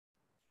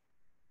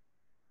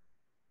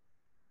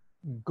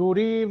Good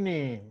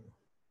evening.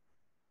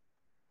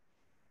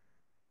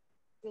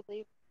 Good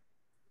evening,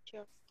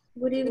 teacher.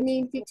 Good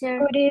evening, teacher.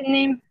 Good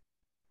evening.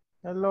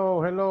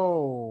 Hello,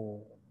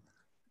 hello.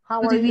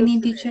 How Good are you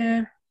evening, today?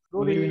 teacher.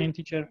 Good evening,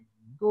 teacher.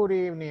 Good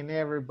evening,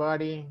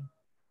 everybody.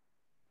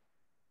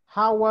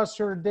 How was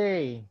your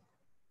day?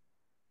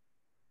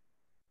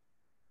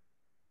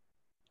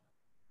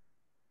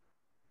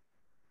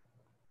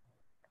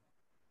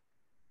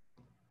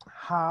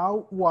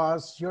 How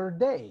was your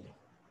day?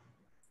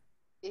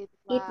 It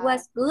It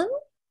was good.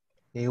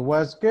 It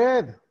was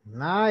good.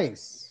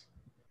 Nice.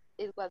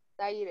 It was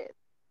tired.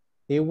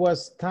 It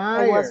was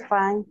I was tired.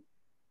 fine.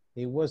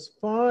 It was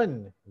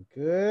fun.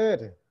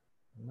 Good.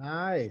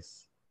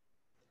 Nice.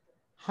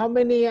 How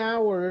many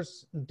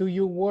hours do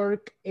you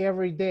work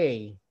every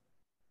day?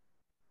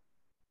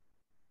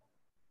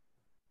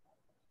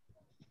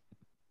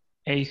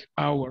 8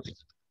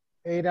 hours.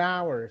 8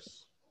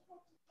 hours.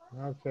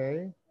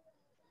 Okay.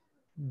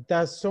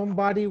 Does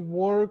somebody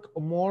work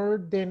more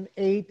than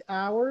 8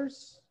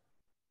 hours?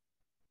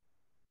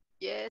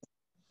 Yes,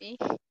 me.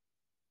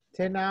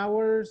 10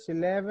 hours,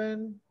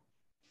 11?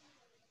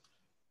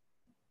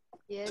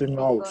 Yes, 10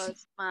 hours.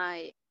 because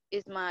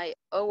it's my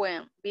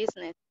own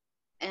business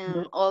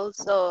and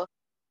also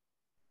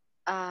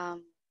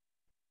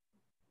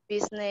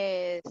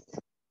business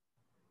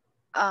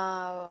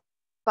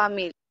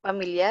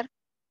familiar,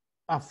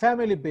 A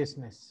family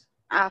business.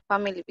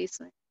 family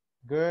business.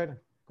 Good,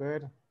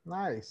 good,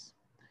 nice.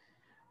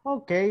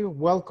 Okay,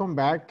 welcome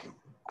back.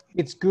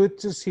 It's good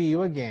to see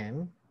you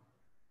again.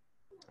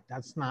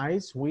 That's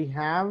nice. We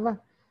have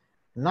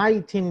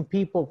 19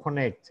 people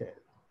connected.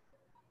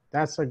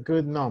 That's a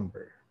good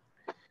number.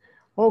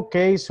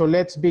 Okay, so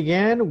let's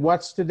begin.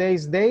 What's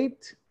today's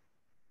date?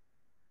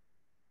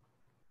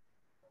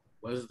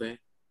 Wednesday.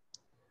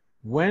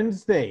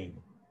 Wednesday.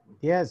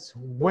 Yes,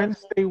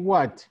 Wednesday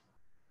what?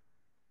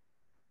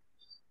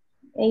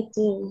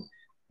 18.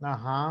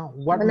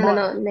 What No,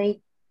 month?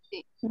 19.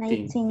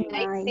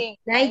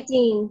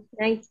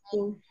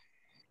 19.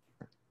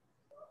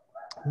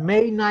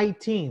 May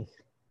 19th,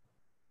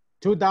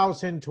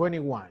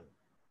 2021.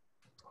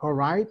 All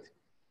right.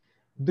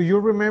 Do you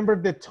remember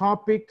the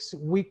topics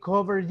we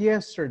covered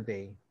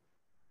yesterday?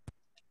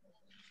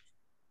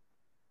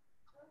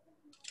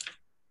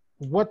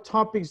 What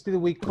topics did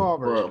we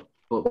cover?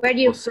 Where are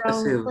you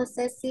from?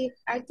 Possessive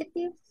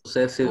adjectives?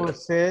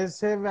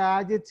 Possessive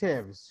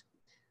adjectives.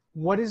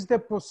 What is the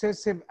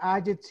possessive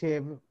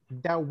adjective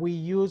that we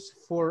use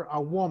for a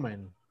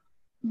woman?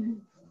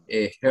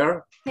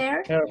 Her.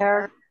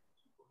 Her.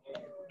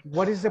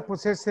 What is the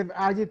possessive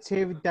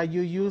adjective that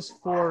you use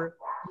for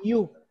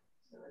you?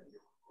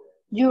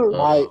 Your.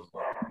 My.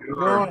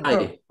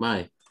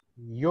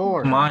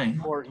 Your. Mine.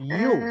 For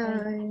you.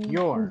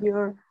 Your.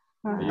 Your.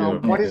 Now,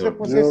 what is the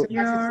possessive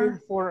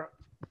adjective for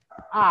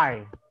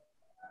I?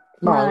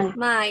 Mine.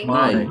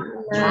 Mine.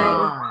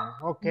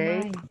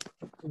 Okay.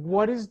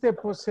 What is the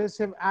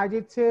possessive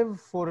adjective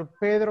for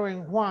Pedro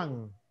and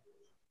Juan?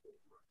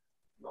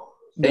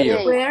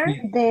 Where?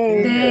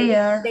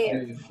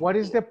 They. What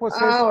is the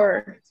possessive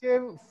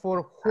adjective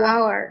for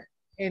Juan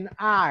and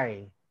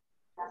I?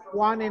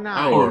 Juan and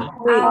I.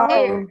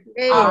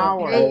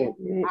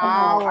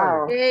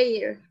 Our.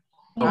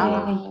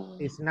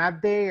 It's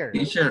not there.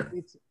 Teacher.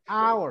 It's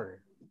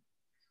our.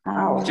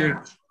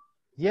 Teacher,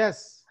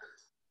 Yes.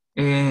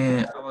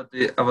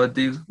 about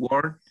this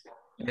word,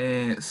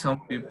 some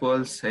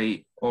people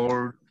say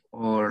or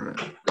our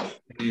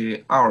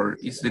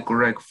is the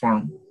correct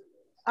form.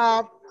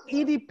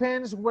 It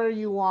depends where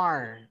you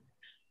are.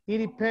 It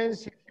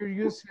depends if you're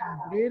using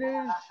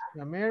British,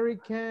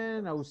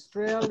 American,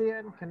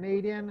 Australian,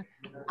 Canadian,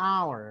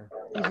 our.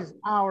 This is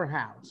our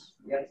house.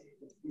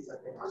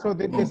 So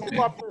the two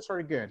options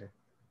are good.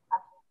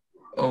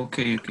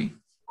 Okay.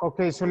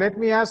 Okay, so let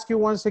me ask you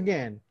once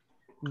again.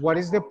 What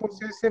is the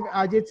possessive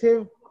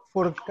adjective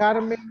for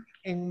Carmen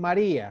and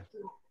Maria?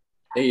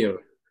 Their.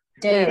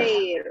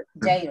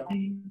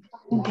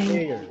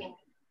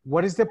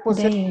 What is the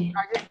possessive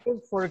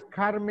adjective for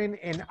Carmen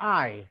and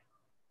I?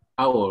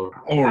 Our.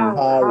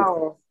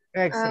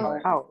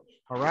 Excellent. All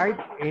right.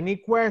 Any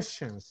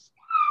questions?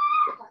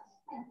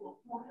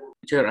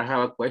 Teacher, I have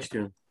a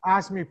question.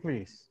 Ask me,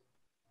 please.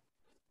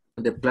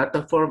 On the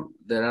platform,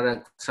 there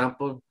are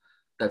examples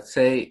that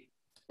say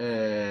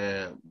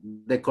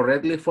the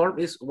correctly form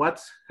is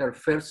what's her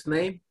first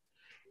name,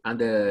 and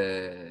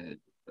the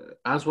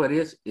answer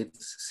is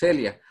it's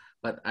Celia.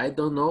 But I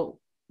don't know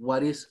why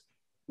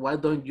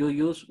don't you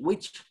use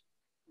which?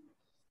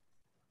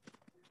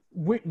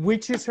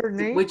 Which is her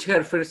name? Which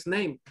her first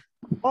name?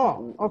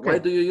 Oh, okay. Why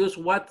do you use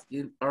what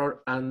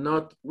and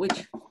not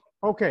which?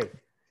 Okay.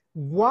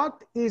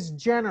 What is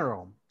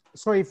general?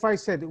 So if I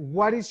said,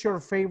 what is your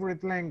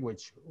favorite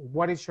language?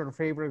 What is your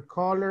favorite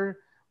color?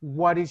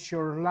 What is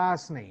your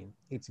last name?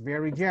 It's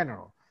very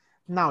general.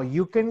 Now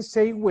you can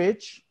say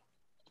which.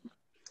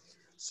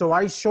 So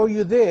I show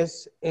you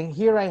this, and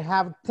here I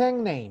have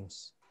 10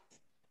 names.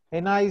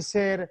 And I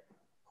said,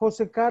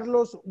 Jose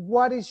Carlos,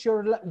 which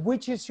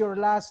is your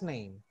last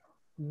name?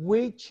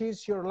 Which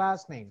is your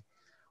last name?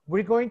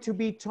 We're going to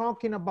be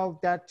talking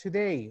about that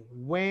today.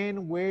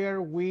 When,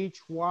 where, which,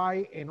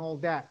 why, and all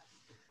that.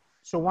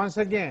 So once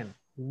again,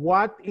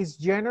 what is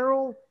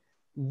general?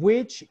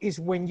 Which is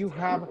when you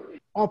have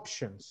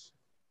options.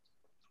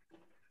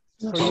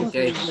 So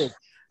Okay. which.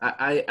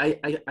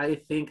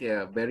 I think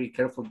very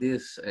careful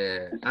this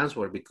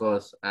answer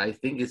because I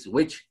think it's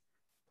which,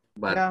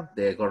 but Yeah.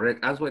 the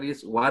correct answer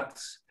is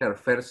what's her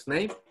first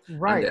name?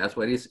 Right. And the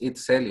answer is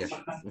it's Celia.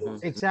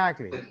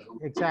 Exactly,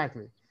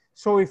 exactly.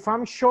 So if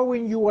I'm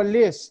showing you a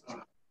list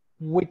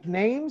with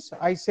names,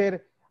 I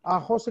said,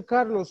 Jose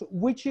Carlos,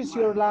 which is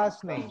your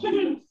last name?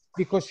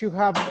 Because you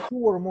have 2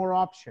 or more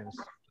options.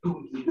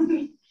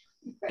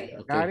 Okay.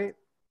 Got it?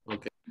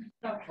 Okay.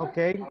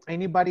 Okay.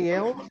 Anybody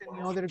else?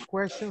 Any other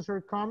questions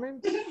or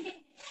comments?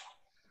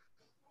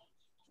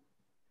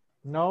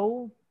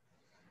 No?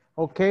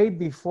 Okay,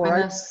 before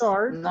I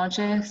start.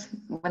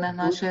 Buenas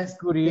noches,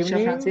 Good teacher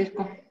evening.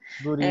 Francisco.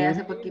 Good Hace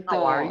evening.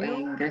 How are poquito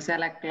you? ingresé a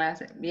la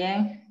clase.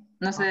 Bien,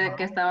 no sé de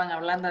qué estaban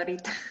hablando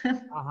ahorita.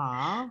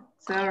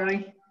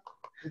 Sorry.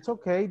 It's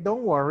okay,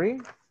 don't worry.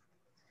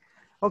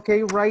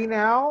 Okay, right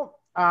now,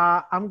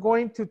 I'm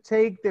going to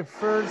take the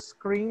first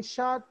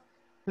screenshot.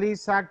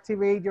 Please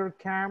activate your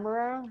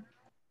camera.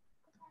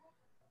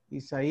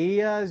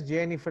 Isaías,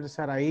 Jennifer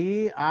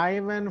Saraí,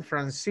 Ivan,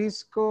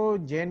 Francisco,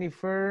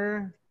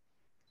 Jennifer.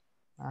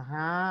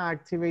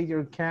 Activate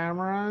your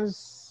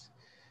cameras.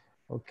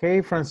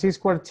 Okay,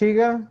 Francisco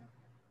Artiga.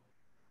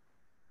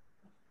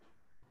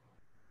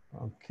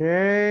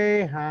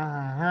 Okay,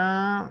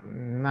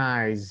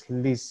 nice.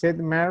 Lisette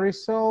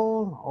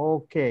Marisol,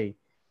 okay.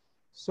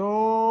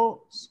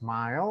 So,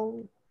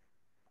 smile.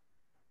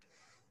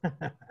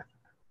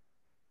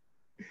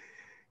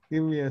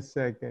 Give me a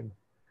second.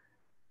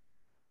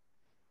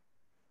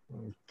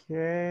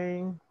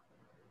 Okay.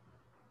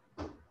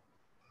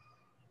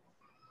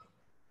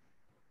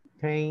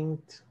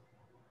 Paint.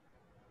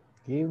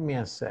 Give me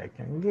a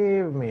second.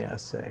 Give me a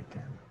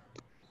second.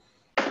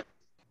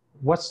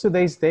 What's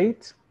today's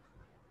date?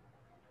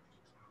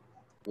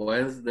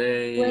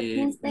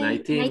 Wednesday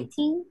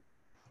 19.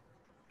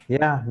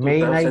 Yeah,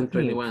 May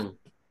 2021. 19th.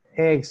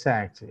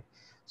 Exactly.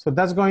 So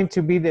that's going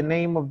to be the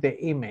name of the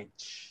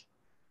image.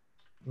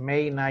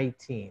 May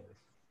 19th.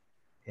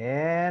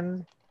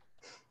 And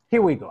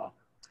here we go.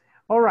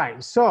 All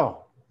right,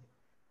 so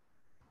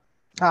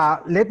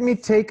let me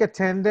take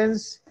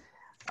attendance.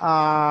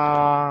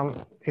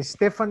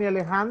 Stephanie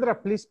Alejandra,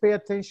 please pay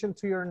attention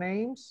to your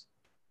names.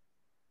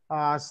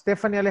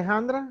 Stephanie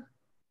Alejandra?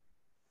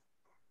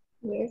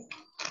 Yes.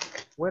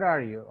 Where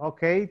are you?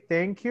 Okay,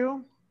 thank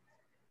you.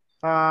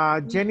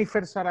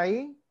 Jennifer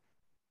Sarai?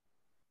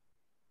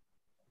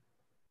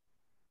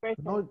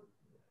 Present. No.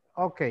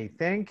 Okay,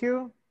 thank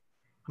you.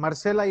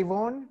 Marcela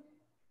Ivonne?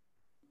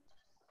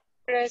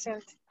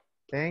 Present.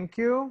 Thank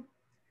you.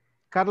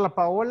 Carla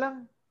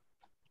Paola?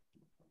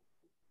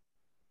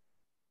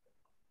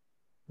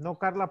 No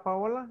Carla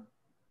Paola?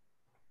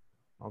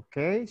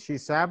 Okay,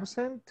 she's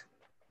absent.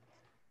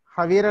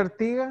 Javier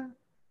Artiga?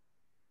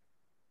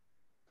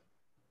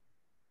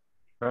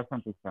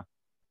 Present, teacher.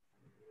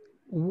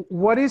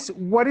 What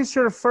is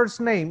your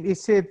first name?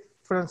 Is it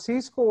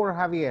Francisco or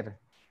Javier?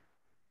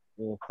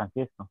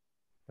 Francisco.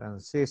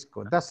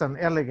 Francisco, that's an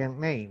elegant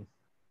name.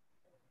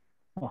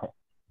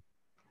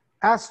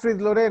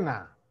 Astrid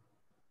Lorena?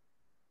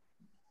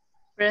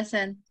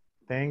 Present.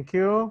 Thank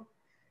you.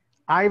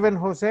 Ivan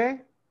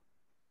Jose?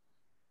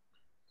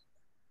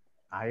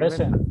 Ivan,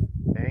 Present.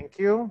 thank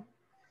you.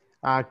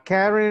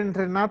 Karen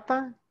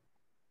Renata?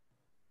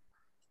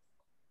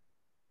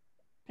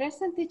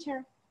 Present,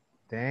 teacher.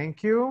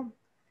 Thank you.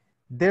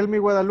 Delmi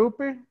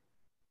Guadalupe?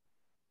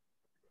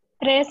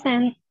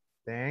 Present.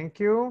 Thank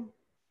you.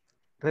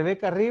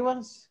 Rebecca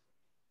Rivas?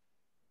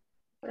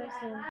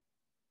 Present.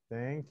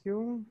 Thank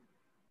you.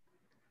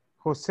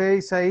 Jose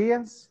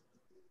Isaías?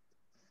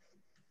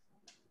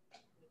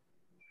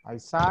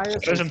 Isaiah?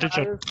 Present,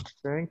 teacher.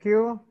 Thank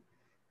you.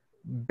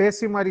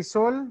 Bessie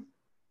Marisol?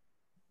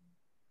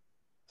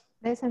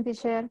 Present,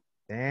 teacher.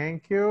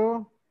 Thank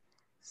you.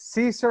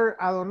 Cesar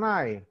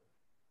Adonai?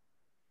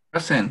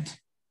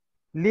 Present.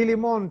 Lily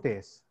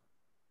Montes?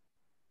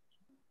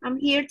 I'm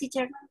here,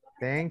 teacher.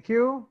 Thank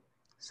you.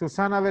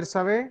 Susana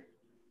Bersabe?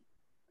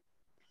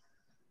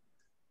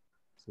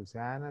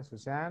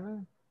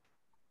 Susana.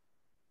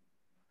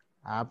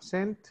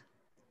 Absent.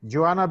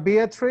 Joanna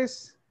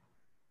Beatrice?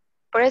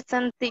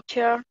 Present,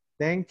 teacher.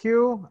 Thank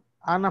you.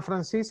 Ana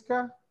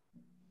Francisca?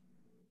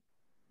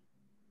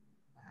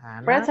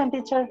 Ana? Present,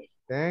 teacher.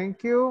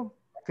 Thank you.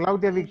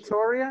 Claudia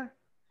Victoria?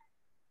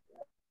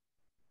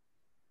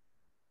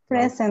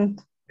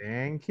 Present.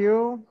 Thank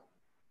you.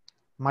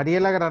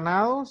 Mariela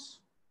Granados?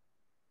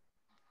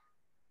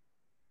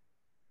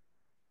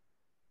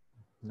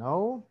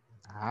 No.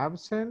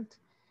 Absent.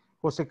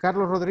 José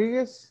Carlos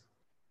Rodríguez?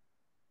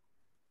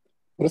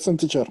 Present,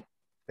 teacher.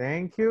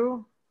 Thank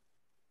you.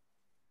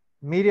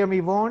 Miriam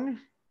Yvonne?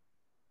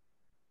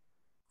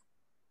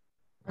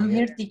 I'm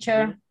here,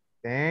 teacher.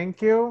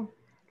 Thank you.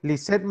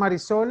 Lisette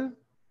Marisol?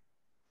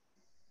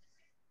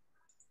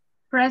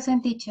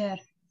 Present, teacher.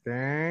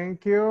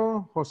 Thank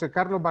you. José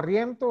Carlos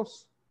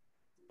Barrientos.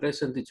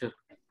 Present, teacher.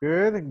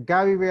 Good.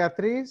 Gaby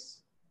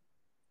Beatriz.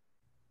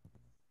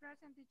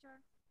 Present,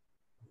 teacher.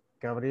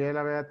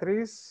 Gabriela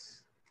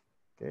Beatriz.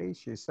 Okay,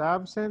 she's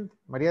absent.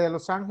 María de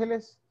Los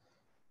Ángeles.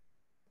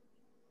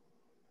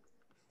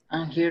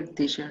 I'm here,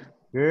 teacher.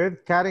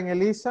 Good. Karen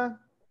Elisa.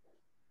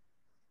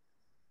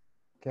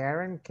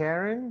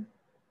 Karen.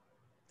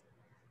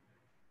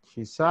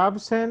 She's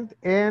absent.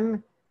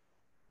 And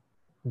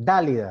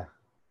Dálida.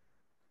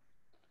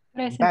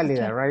 Present, Dálida,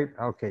 teacher. right?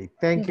 Okay.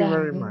 Thank you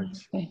very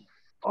much.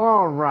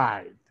 All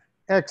right.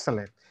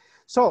 Excellent.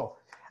 So,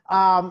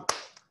 how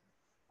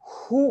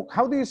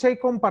do you say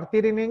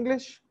compartir in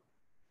English?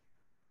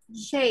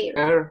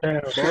 Share.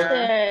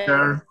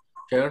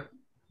 Share.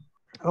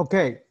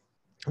 Okay.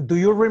 Do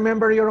you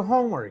remember your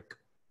homework?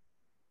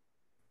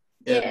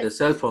 Yeah, the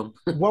cell phone.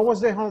 What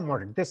was the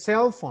homework? The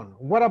cell phone.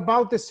 What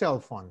about the cell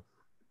phone?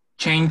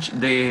 Change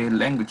the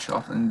language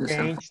of in the cell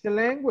phone. Change the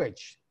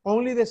language.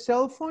 Only the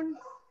cell phone?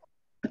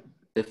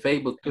 The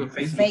Facebook too.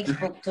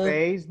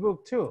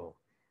 Facebook too.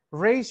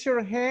 Raise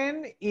your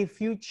hand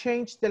if you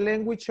change the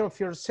language of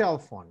your cell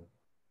phone.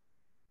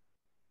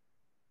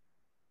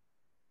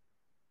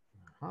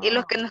 Y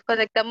los que nos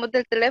conectamos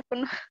del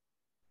teléfono.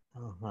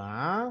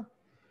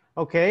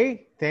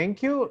 Okay,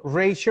 thank you.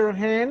 Raise your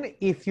hand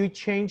if you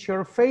change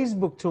your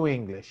Facebook to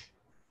English.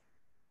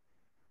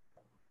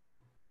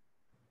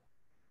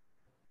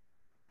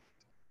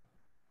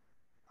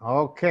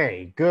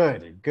 Okay,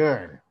 good.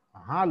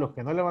 Los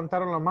que no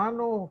levantaron la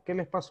mano, ¿qué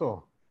les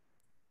pasó?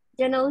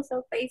 Yo no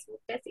uso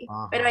Facebook casi,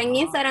 pero en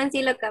Instagram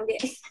sí lo cambié.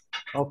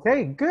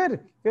 Okay, good.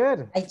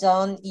 I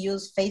don't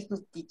use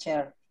Facebook,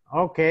 teacher.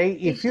 Okay,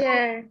 if you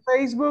use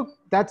Facebook,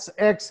 that's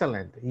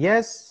excellent.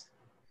 Yes?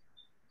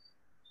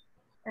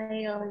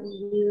 I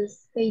only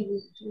use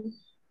Facebook.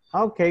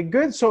 Okay,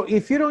 good. So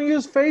if you don't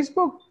use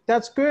Facebook,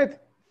 that's good.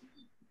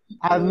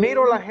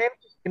 Admiro la gente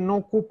que no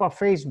ocupa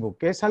Facebook.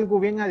 Es algo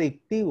bien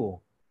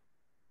adictivo.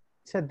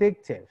 It's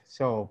addictive.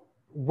 So,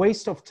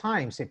 waste of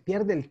time. Se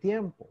pierde el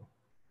tiempo.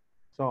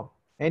 So,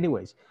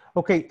 anyways.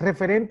 Okay,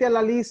 referente a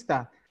la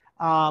lista,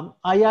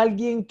 ¿hay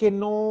alguien que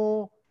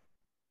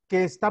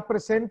está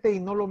presente y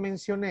no lo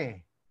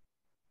mencioné?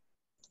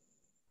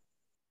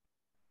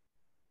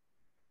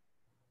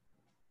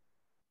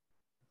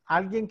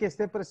 ¿Alguien que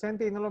esté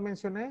presente y no lo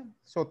mencioné?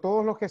 So,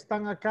 todos los que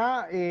están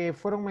acá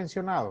fueron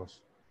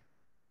mencionados.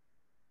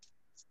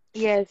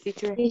 Yes,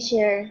 teacher.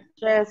 Teacher.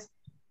 Yes.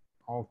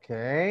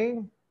 Okay.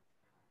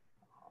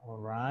 All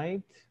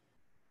right.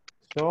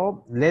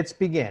 So, let's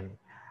begin.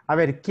 A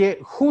ver,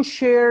 who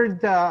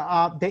shared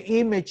the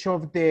image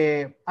of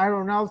the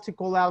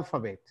aeronautical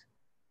alphabet?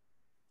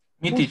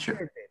 Me,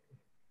 teacher.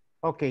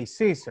 Okay,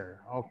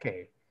 Caesar.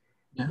 Okay.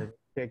 Yeah. Let's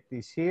check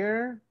this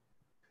here.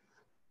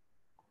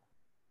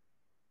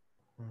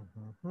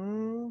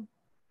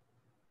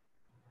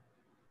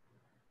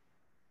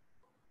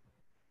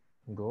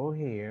 Go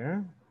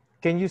here.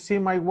 Can you see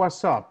my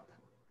WhatsApp?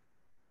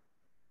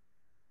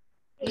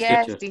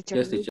 Yes, teacher.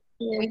 Yes, teacher.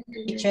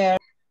 Teacher.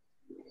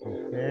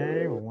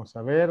 Okay, vamos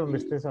a ver dónde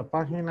está esa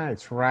página.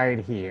 It's right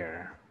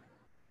here.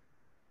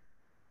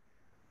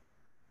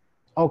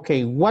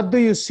 Okay, what do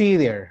you see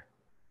there?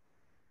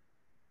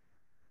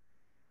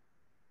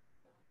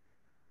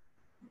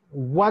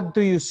 What do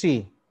you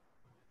see?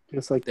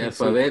 Just like the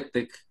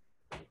alphabetic.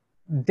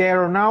 The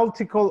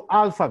aeronautical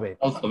alphabet.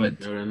 The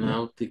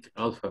aeronautic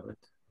alphabet.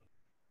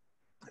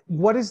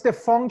 What is the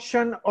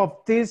function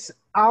of this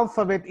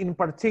alphabet in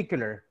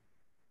particular?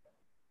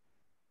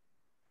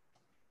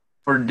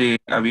 For the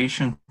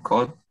aviation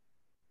code.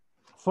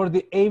 For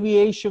the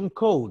aviation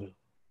code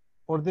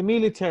or the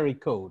military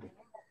code.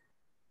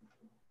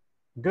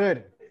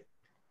 Good.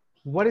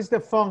 What is the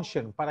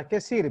function? ¿Para qué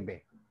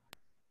sirve?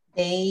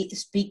 They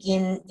speak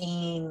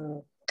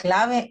in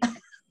clave.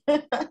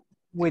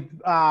 With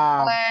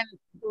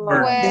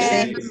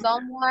when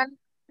someone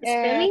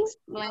Spelling?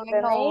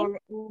 explain or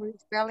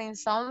spelling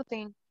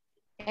something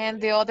and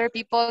the other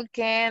people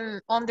can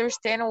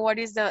understand what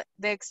is the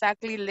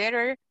exactly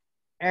letter.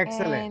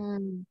 Excellent.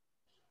 And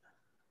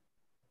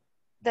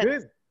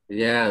Good.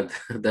 Yeah,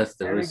 that's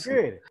the Very reason.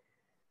 good.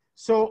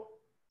 So,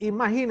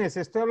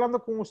 imagínese, estoy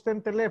hablando con usted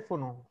en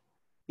teléfono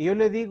y yo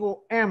le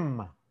digo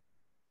M.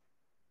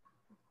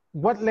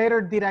 What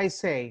letter did I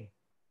say?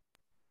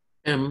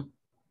 M.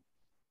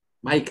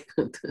 Mike.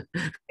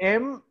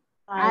 M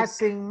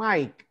as in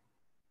Mike.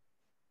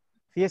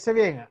 Fíjese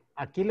bien,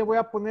 aquí le voy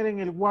a poner en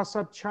el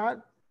WhatsApp chat.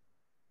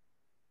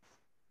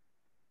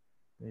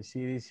 You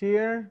see this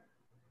here.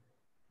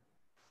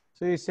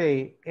 So you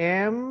say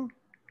M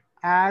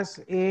as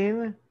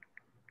in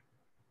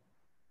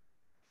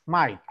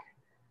Mike.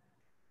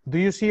 Do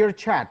you see your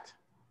chat?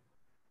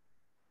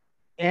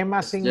 M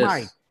as in Yes.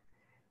 Mike.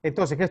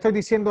 Entonces, ¿qué estoy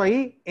diciendo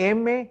ahí?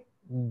 M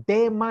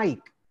de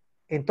Mike.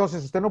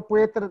 Entonces, usted no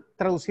puede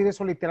traducir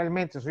eso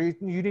literalmente. So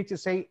you need to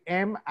say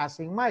M as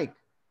in Mike.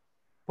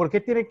 ¿Por qué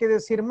tiene que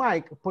decir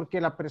Mike? Porque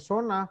la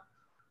persona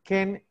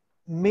can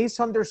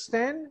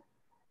misunderstand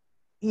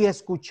y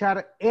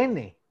escuchar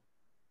N.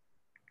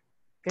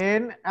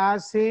 N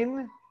as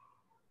in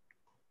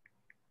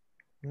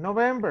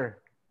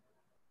November.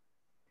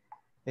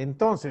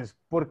 Entonces,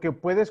 porque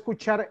puede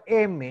escuchar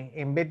M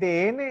en vez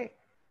de N,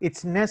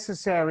 it's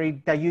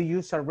necessary that you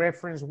use a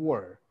reference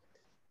word.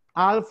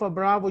 Alpha,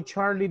 Bravo,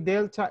 Charlie,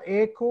 Delta,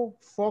 Echo,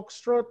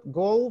 Foxtrot,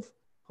 Golf,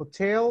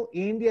 Hotel,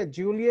 India,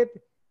 Juliet,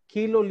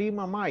 Kilo,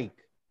 Lima,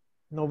 Mike.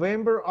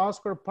 November,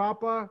 Oscar,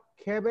 Papa,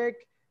 Quebec,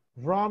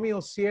 Romeo,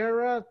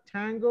 Sierra,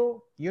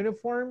 Tango,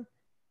 Uniform,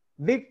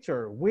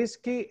 Victor,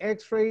 Whiskey,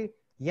 X-Ray,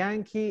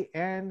 Yankee,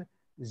 and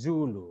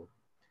Zulu.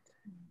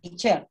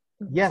 Teacher,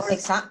 Yes.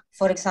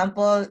 for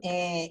example,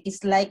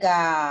 it's like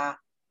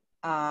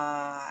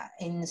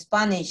in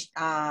Spanish,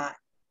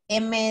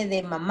 M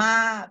de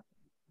mamá,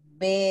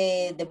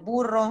 B de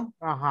burro.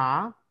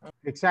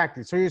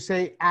 Exactly. So you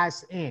say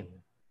as in.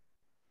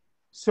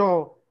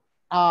 So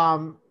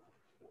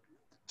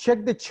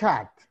check the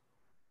chat.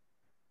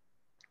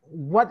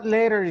 What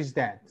letter is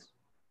that?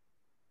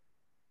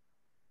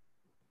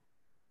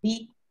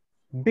 B.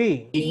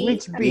 B.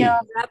 Which B? Yeah,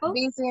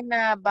 B is in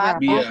Bravo.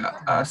 B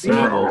as in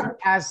Bravo.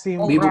 As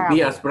in B, Bravo.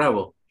 B as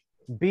Bravo.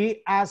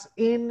 B as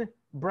in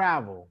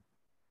Bravo.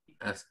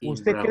 As in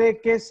 ¿Usted Bravo.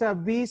 cree que esa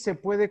B se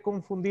puede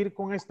confundir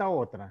con esta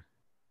otra?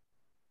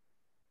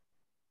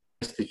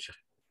 Yes, teacher.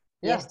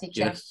 Yes,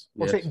 teacher. Yes,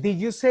 O sea, yes. did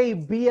you say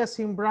B as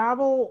in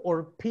Bravo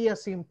or P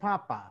as in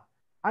Papa?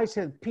 I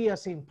said P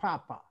as in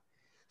Papa.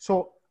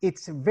 So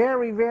it's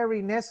very,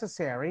 very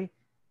necessary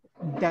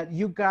that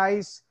you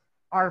guys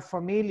are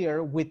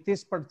familiar with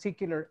this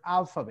particular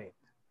alphabet.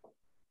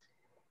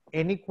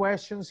 Any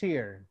questions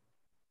here?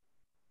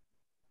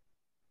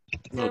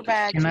 No,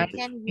 But teacher. you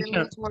can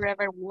use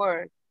whatever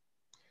word.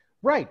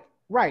 Right,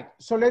 right.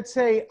 So let's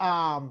say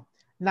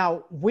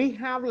now we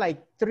have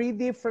like 3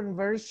 different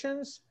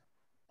versions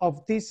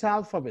of this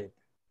alphabet.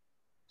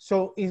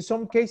 So in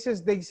some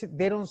cases,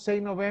 they don't say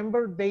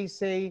November, they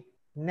say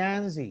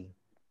Nancy.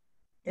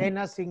 N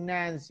as in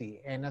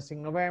Nancy, N as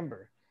in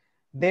November.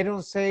 They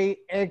don't say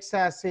X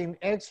as in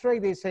X-ray,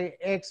 they say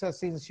X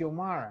as in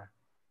Xiomara.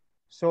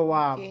 So,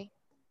 Okay.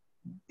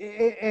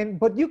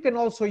 but you can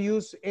also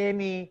use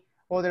any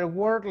other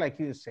word like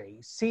you say.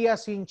 C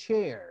as in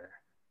chair,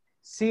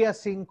 C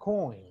as in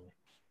coin,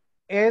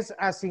 S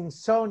as in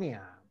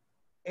Sonia,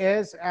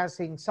 S as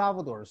in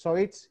Salvador. So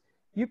it's,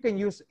 you can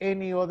use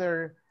any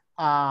other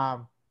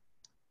Word,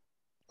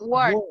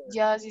 word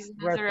just is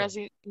reference.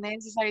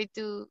 necessary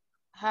to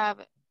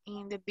have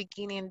in the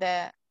beginning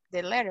the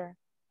letter.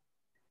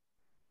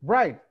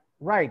 Right,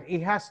 right.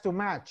 It has to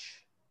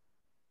match.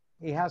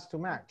 It has to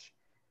match.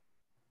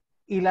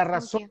 Y la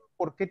razón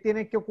por qué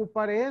tiene que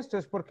ocupar esto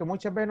es porque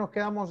muchas veces nos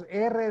quedamos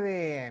R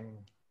de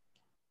M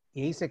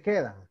y ahí se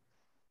quedan.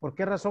 ¿Por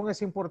qué razón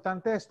es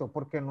importante esto?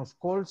 Porque en los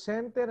call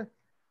centers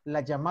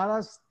las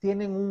llamadas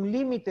tienen un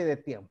límite de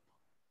tiempo.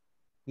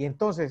 Y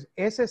entonces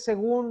ese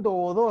segundo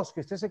o 2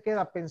 que usted se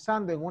queda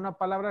pensando en una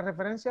palabra de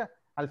referencia,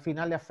 al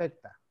final le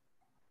afecta.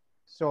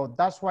 So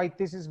that's why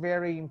this is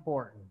very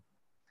important.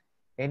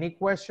 Any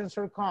questions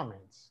or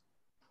comments?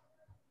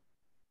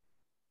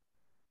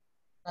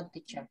 No,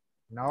 teacher.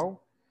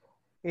 No?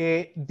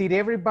 Did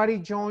everybody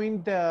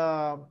join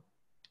the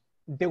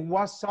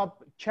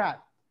WhatsApp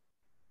chat?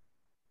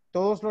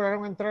 ¿Todos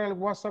lograron entrar al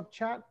WhatsApp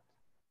chat?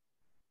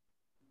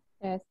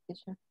 Yes,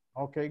 teacher.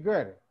 Okay,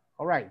 good.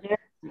 All right.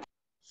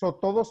 So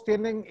todos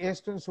tienen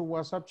esto en su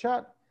WhatsApp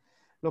chat.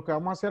 Lo que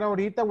vamos a hacer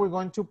ahorita, we're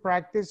going to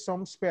practice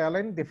some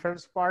spelling. The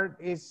first part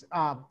is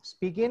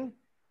speaking.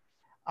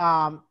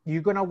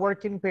 You're going to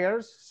work in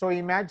pairs. So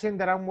imagine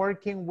that I'm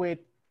working with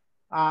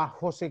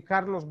Jose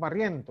Carlos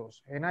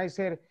Barrientos. And I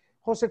said,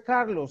 Jose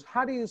Carlos,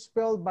 how do you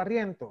spell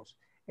Barrientos?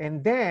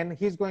 And then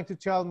he's going to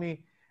tell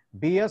me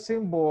B as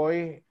in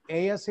boy,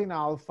 A as in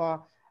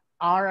alpha,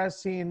 R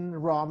as in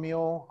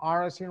Romeo,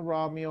 R as in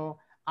Romeo,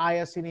 I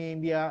as in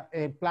India,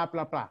 bla,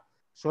 bla, bla.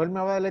 So él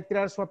me va a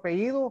deletrear su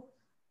apellido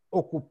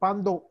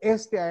ocupando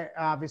este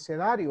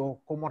abecedario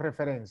como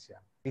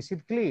referencia. Is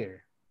it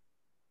clear?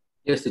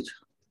 Yes, teacher.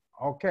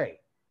 Okay.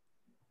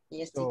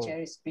 Yes, So, teacher,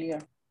 is clear.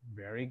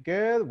 very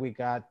good. We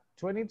got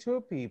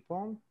 22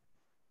 people.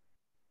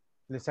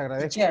 Les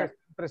agradezco Teacher, que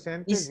estén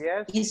presentes.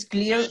 Yes. It's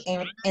clear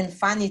and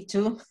funny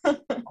too.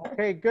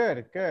 Okay,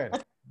 good,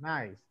 good.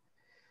 Nice.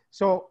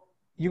 So,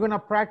 you're going to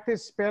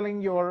practice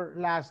spelling your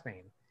last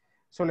name.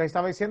 So, les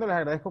estaba diciendo, les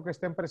agradezco que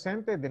estén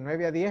presentes. De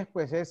 9 a 10,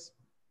 pues es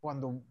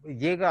cuando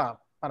llega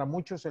para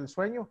muchos el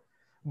sueño.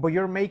 But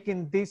you're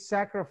making this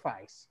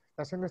sacrifice.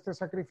 Está haciendo este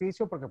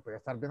sacrificio porque puede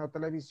estar viendo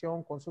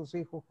televisión con sus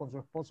hijos, con su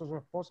esposo, su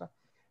esposa,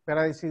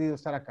 pero ha decidido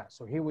estar acá.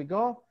 So, here we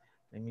go.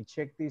 Let me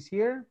check this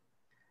here.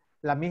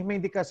 La misma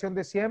indicación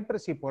de siempre,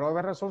 si por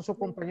alguna razón su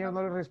compañero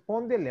no le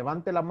responde,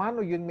 levante la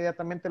mano y yo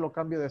inmediatamente lo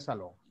cambio de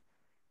salón.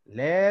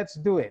 Let's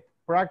do it.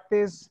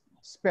 Practice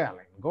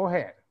spelling. Go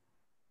ahead.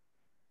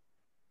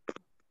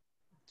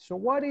 So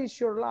what is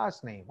your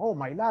last name? Oh,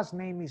 my last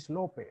name is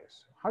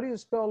Lopez. How do you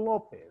spell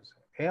Lopez?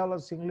 L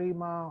as in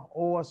Lima,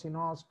 O as in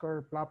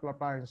Oscar, blah, blah,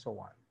 blah, and so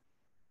on.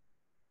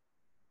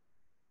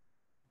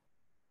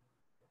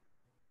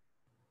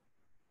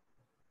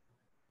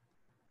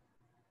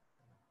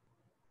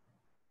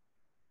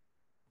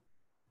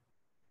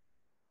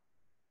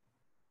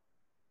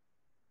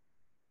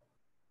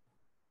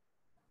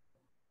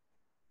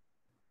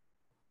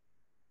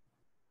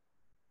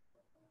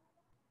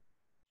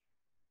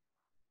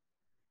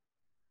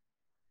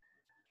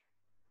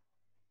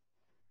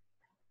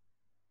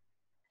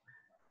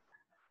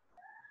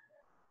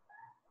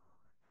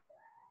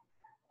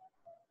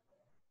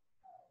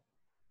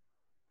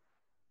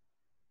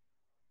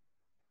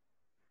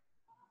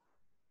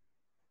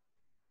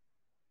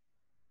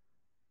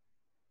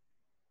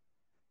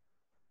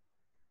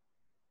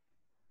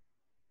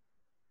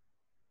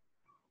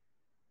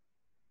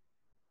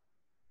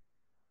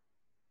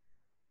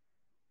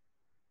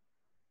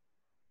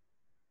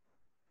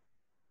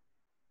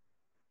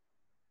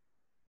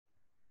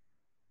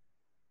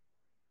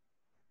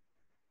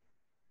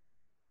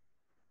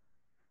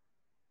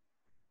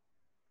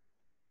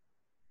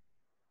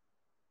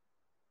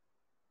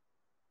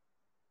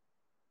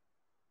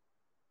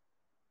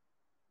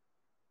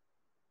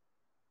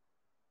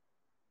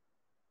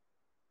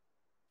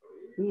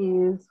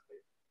 is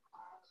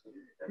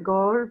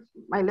Golf.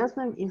 My last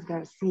name is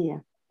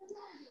Garcia.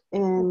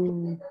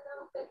 And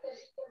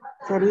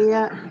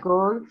sería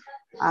Golf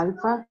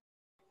Alpha.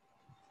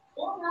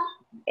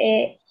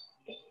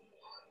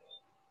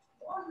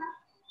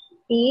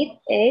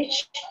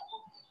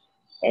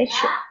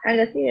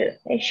 Algo así,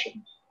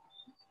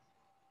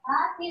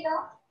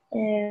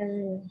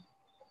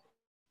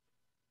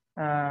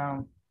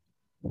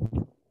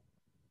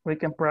 We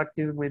can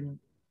practice with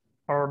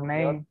our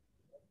name.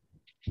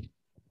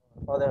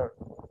 Other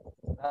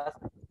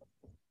last name.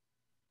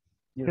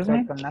 Your Excuse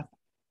me? second last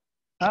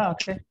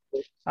Okay.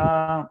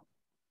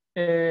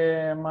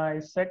 My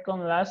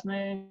second last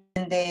name.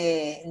 In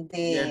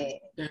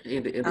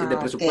the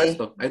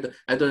presupuesto. Okay.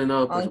 I don't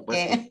know presupuesto.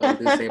 Okay. So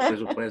they say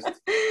presupuesto.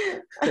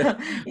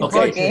 It's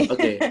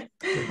Okay.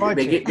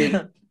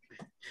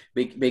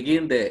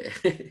 Begin the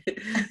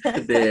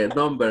the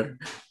number,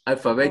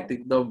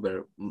 alphabetic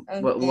number.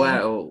 Okay.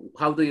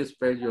 How do you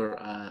spell your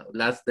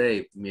last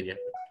name, Miriam?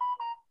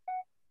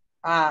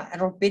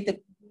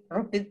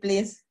 Repeat,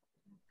 please.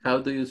 How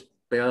do you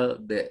spell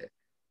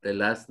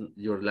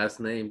your last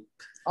name?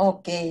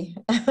 Okay.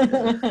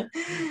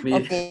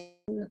 Miriam. Okay.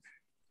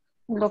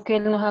 Lo que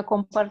él nos ha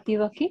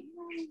compartido aquí,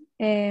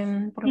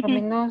 por lo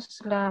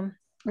menos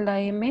la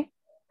M.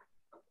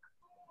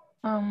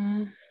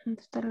 ¿Dónde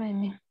está la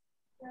M?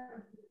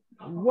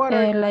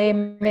 La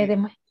M de...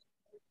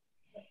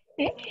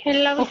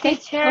 Hello,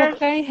 teacher.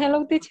 Okay,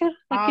 hello, teacher.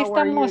 Aquí How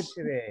are you estamos.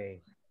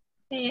 today?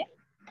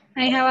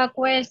 I have a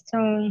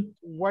question.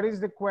 What is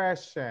the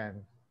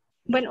question?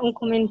 Bueno, un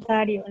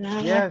comentario,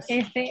 nada más.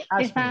 Yes,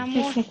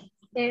 Estábamos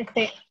en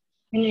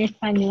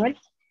español.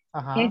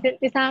 Ajá.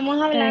 Estábamos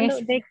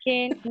hablando de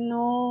que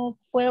no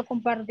puedo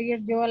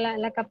compartir yo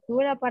la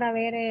captura para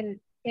ver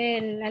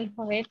el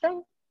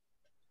alfabeto.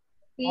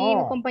 Y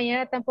mi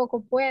compañera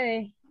tampoco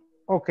puede.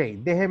 Ok,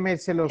 déjeme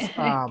se los...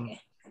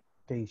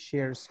 okay,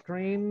 share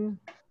screen.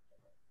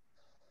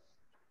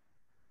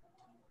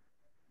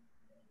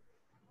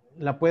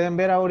 ¿La pueden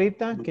ver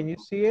ahorita? Can you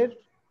see it?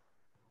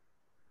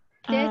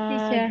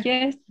 Yes,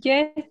 teacher.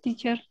 Yes,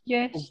 teacher.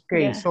 Yes.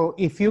 Okay, yeah. so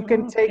if you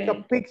can take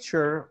a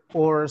picture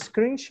or a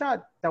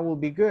screenshot, that will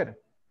be good.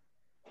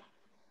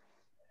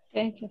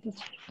 Thank you,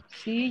 teacher.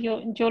 Sí,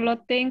 yo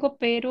lo tengo,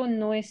 pero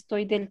no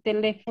estoy del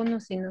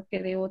teléfono, sino que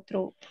de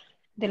otro,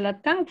 de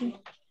la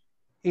tablet.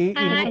 En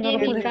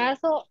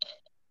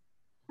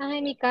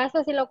mi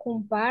caso, si lo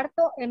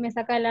comparto, él me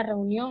saca de la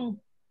reunión.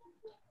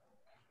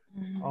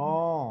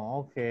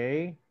 Oh, ok.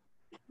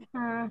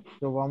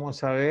 So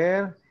vamos a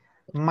ver.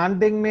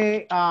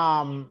 Mándenme,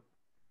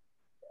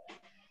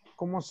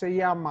 ¿cómo se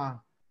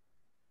llama?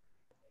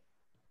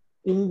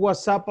 Un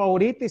WhatsApp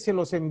ahorita y se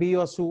los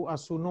envío a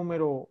su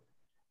número.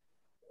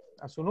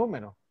 A su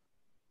número.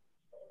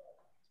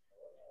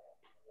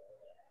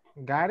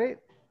 Got it?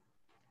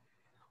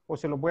 O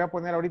se los voy a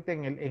poner ahorita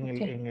en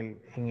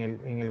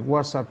el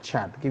WhatsApp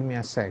chat. Give me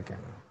a second.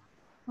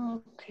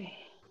 Okay.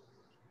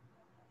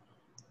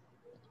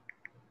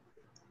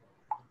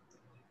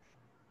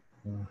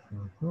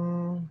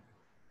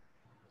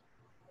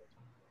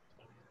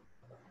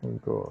 We'll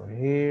go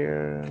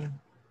here.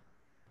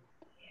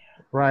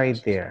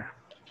 Right there.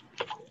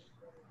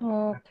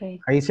 Okay.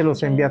 Ahí se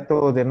los envía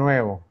todo de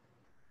nuevo.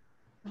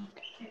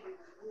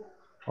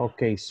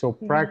 Okay, so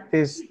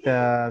practice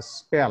the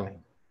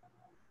spelling.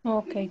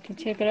 Okay,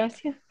 teacher,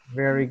 gracias.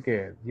 Very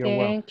good. You're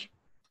welcome.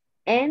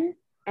 N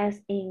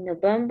as in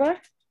November.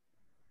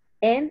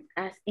 N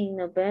as in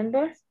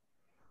November.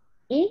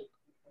 E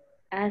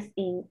as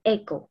in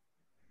echo.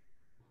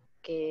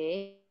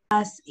 Okay.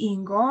 As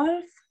in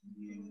golf.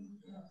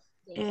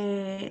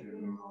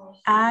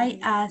 I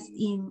as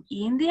in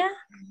India.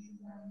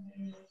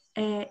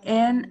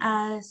 N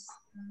as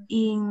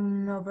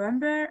in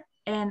November.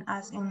 N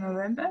as in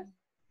November.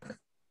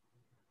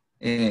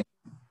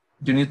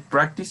 You need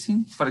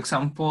practicing, for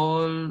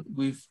example,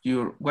 with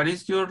what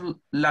is your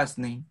last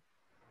name?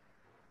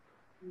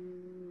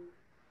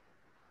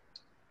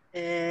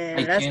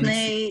 Last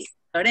name,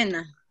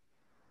 Lorena.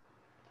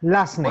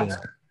 Last name.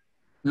 What?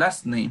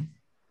 Last name.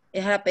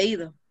 Es el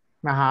apellido.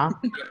 Ajá.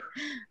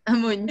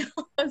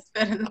 Muñoz,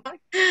 perdón.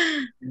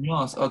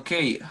 Muñoz,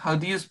 okay. How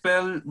do you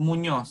spell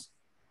Muñoz?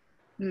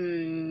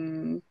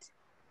 M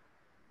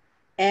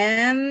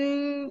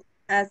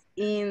as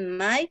in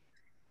Mike.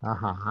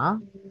 Ajá.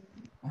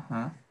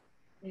 Ajá.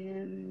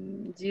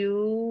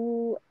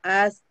 You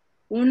as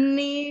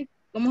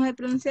 ¿cómo se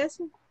pronuncia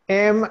eso?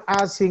 M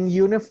as in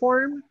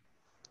uniform.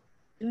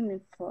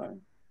 Uniform.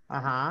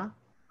 Ajá.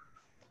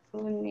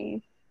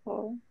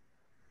 Uniform.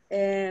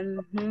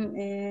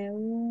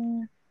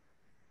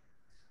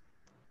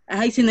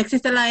 Ay, si no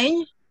existe la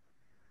ñ.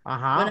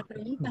 Ajá.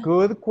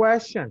 Good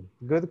question.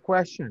 Good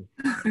question.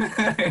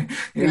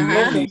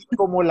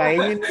 Como la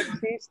ñ no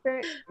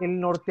existe, el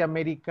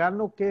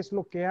norteamericano, ¿qué es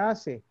lo que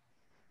hace?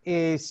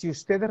 Si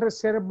usted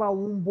reserva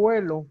un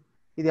vuelo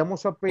y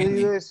digamos su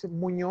apellido es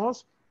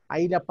Muñoz,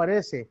 ahí le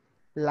aparece.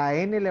 La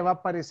N le va a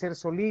aparecer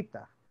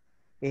solita.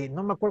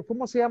 No me acuerdo,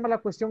 ¿cómo se llama la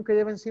cuestión que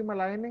lleva encima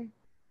la N?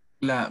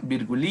 La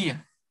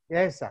virgulilla.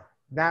 Esa.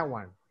 That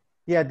one.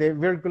 Yeah, the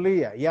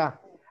virgulilla, yeah.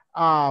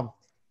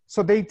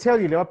 So they tell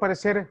you, le va a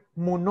aparecer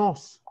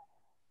Munoz,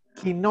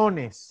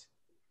 Quinones,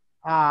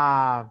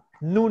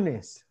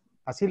 Nunes.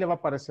 Así le va a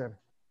aparecer.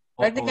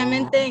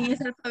 Prácticamente en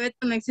ese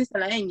alfabeto no existe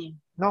la ñ.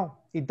 No,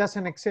 it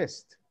doesn't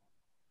exist.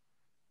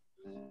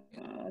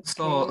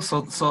 So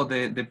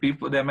the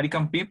people, the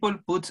American people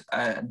put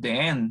the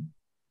N.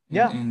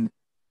 Yeah.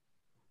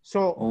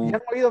 So, ¿ya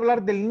han oído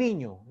hablar del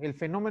niño? El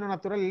fenómeno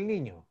natural del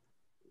niño.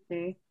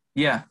 Sí.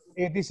 Yeah.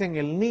 Dicen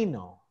el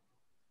Nino.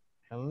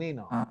 El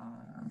Nino.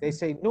 They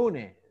say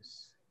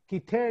Nunes,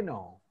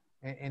 Quiteno,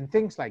 and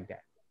things like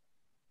that.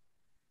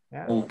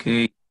 Yeah.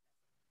 Okay.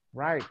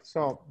 Right.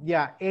 So,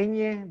 yeah,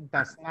 ñ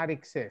does not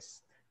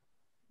exist.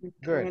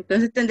 Good.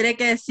 Entonces tendré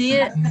que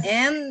decir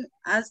N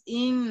as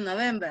in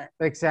November.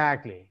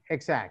 Exactly.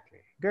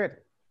 Good.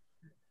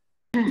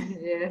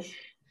 Yes.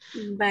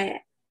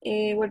 Vaya,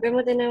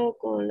 volvemos de nuevo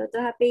con los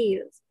dos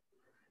apellidos.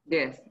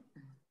 Yes.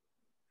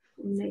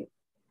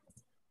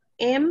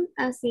 M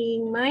as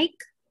in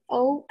Mike,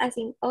 O as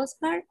in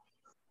Oscar,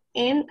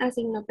 N as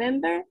in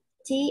November,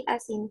 T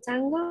as in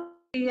Tango.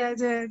 Ya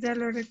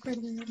lo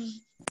recuerdo.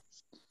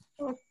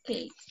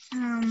 Ok.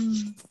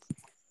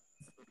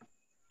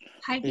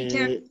 Hi,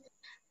 teacher.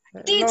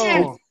 Teacher.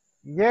 Hello.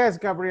 Yes,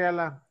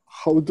 Gabriela.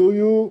 How do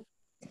you?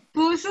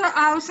 Puso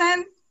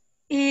ausent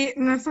y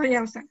no soy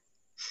ausent.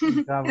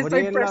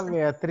 Gabriela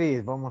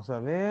Beatriz, vamos a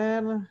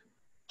ver.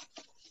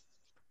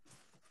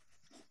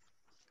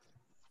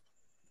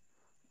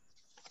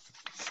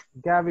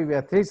 Gaby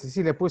Beatriz,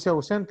 sí le puse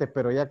ausente,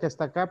 pero ya que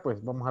está acá,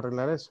 pues vamos a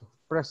arreglar eso.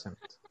 Present.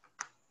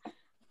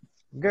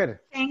 Good.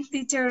 Thanks,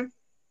 teacher.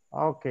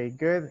 Okay,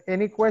 good.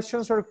 Any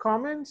questions or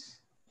comments?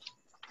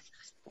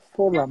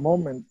 For the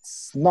moment,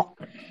 no.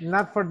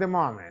 Not for the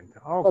moment.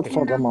 Okay. Not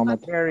for the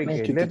moment. Very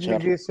Thank good. you, Let teacher.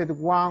 me visit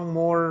one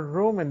more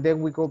room and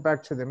then we go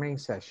back to the main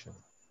session.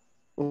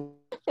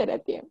 Será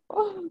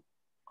tiempo.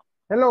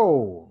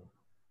 Hello.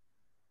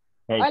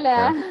 Hey,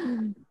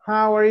 hola.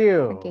 How are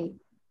you? Okay.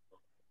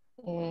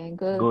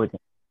 Good. Good.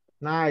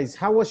 Nice.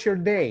 How was your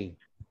day?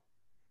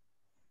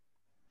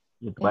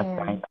 It was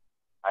kind of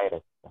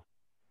tired.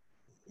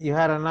 You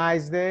had a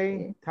nice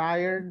day?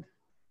 Tired?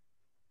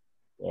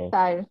 Yes.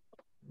 Tired.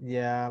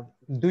 Yeah.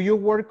 Do you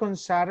work on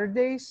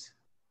Saturdays?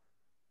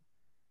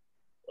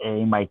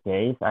 In my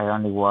case, I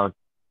only work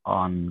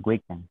on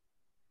weekends.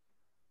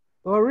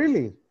 Oh,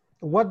 really?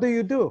 What do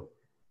you do?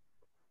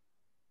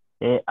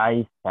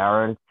 I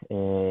started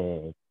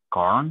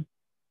corn.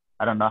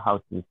 I don't know how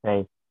to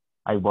say.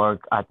 I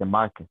work at the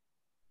market.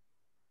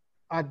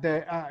 At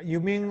the,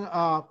 you mean,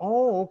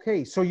 oh,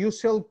 okay. So you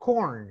sell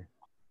corn.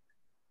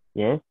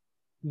 Yes.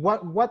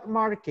 What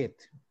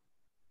market?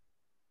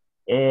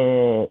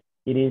 It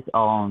is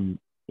from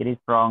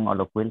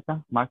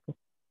Oloquilta market.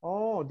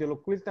 Oh, the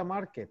Loquilta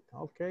market.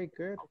 Okay,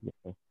 good.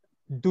 Yes.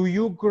 Do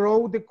you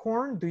grow the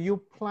corn? Do you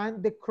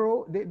plant the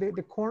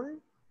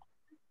corn?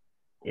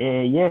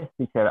 Yes,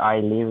 teacher. I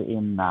live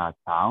in a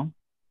town.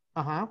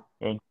 Uh-huh.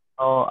 And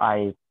so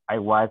I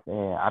was,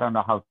 I don't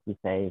know how to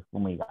say,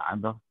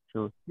 fumigando,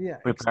 to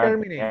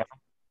exterminate.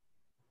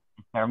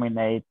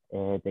 Exterminate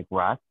the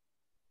grass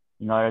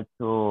in order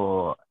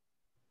to,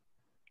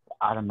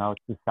 I don't know,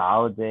 to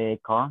sow the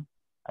corn.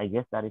 I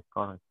guess that is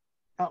correct.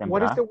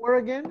 What is the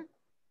word again?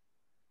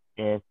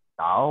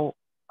 Sow,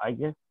 I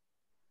guess.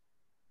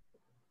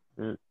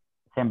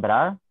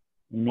 Sembrar.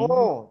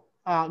 Oh,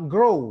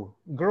 grow.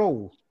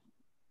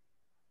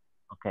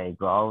 Okay,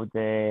 grow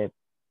the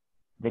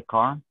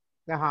corn.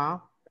 Uh-huh.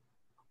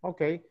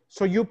 Okay,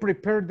 so you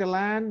prepare the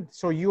land,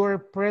 so you are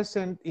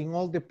present in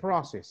all the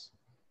process.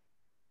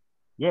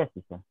 Yes,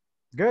 teacher.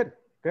 Good.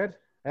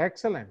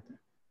 Excellent.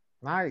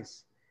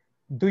 Nice.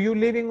 Do you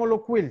live in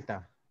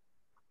Oloquilta?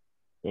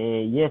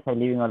 Yes, I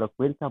live in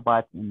Oloquilta,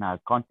 but in a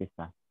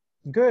countryside.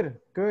 Good.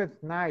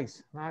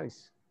 Nice.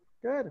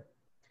 Good.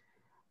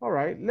 All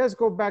right, let's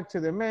go back to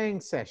the main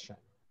session.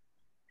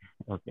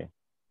 Okay.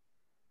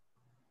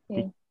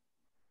 Okay.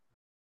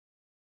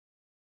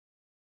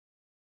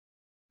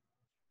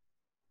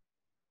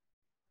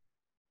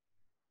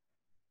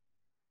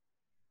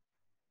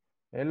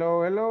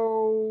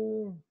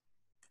 Hello.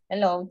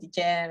 Hello,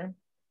 teacher.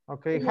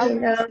 Okay.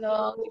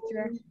 Hello,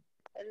 teacher.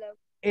 Hello.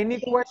 Any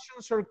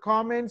questions or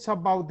comments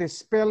about the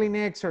spelling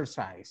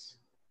exercise?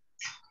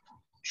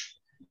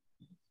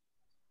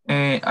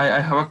 I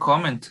have a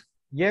comment.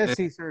 Yes,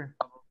 Caesar.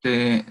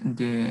 The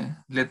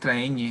letra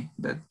ñ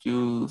that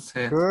you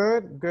said.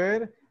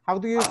 Good. How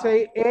do you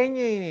say ñ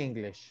in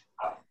English?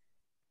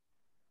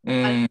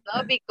 No,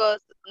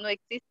 because no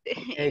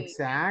existe.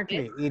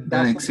 Exactly. It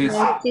doesn't exist.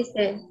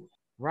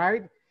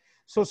 Right?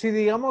 So, si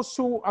digamos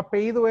su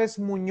apellido es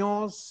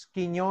Muñoz,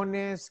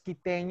 Quiñones,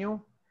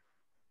 Quiteño,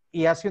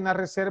 y hace una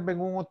reserva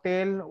en un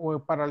hotel o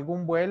para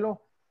algún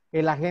vuelo,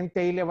 el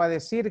agente ahí le va a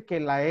decir que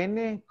la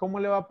N, ¿cómo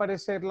le va a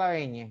aparecer la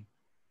ñ?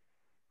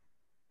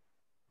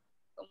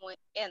 Como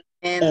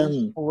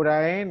N.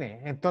 Pura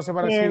N. Entonces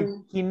va a decir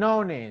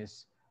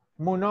Quinones,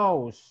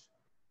 Munoz,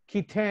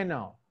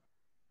 Quiteno,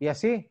 y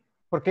así,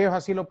 porque ellos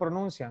así lo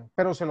pronuncian,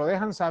 pero se lo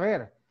dejan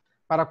saber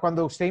para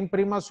cuando usted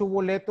imprima su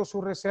boleto,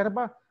 su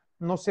reserva,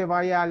 no se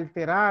vaya a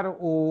alterar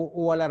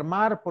o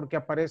alarmar porque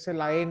aparece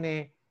la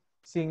N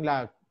sin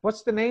la...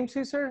 What's the name,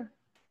 Cesar?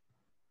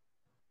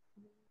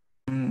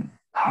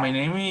 My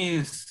name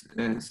is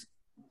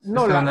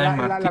No,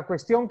 la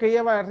cuestión que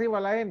lleva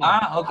arriba la N.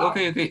 Ah, ok,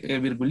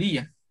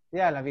 virgulilla.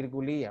 Yeah, la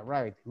virgulilla,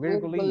 right.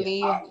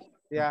 Virgulilla.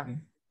 Yeah,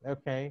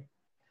 okay.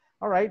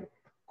 All right.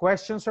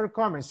 Questions or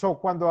comments. So,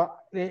 cuando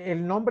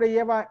el nombre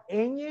lleva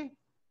ñ,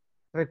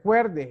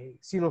 recuerde,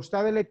 si lo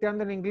está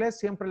deletreando en inglés,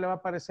 siempre le va a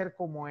aparecer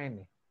como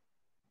N.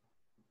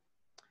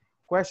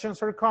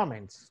 Questions or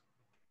comments?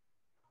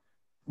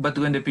 But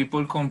when the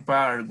people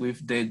compare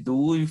with the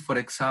DUI, for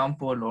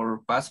example,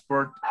 or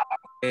passport,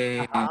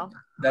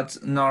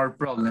 that's not a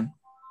problem.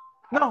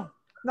 No,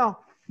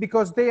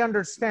 because they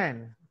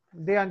understand.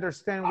 They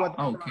understand what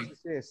the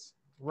process is.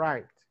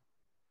 Right.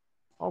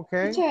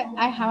 Okay. Teacher,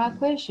 I have a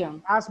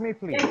question. Ask me,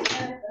 please.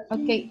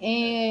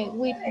 Okay,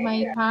 with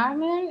my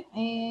partner,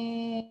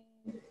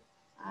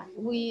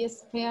 we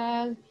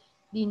spell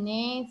the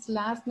names,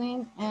 last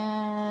name,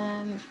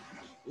 and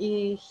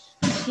she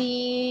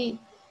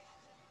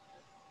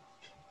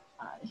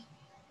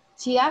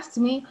asked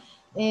me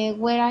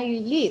where I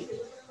live.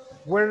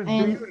 Where do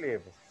you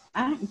live?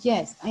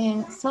 Yes,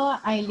 and so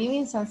I live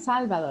in San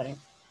Salvador.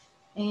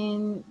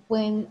 And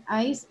when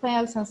I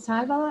spell San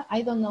Salvador,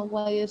 I don't know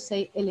why you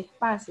say el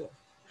espacio.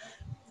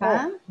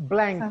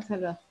 Blank. San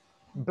Salvador.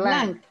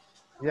 Blank.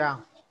 Yeah.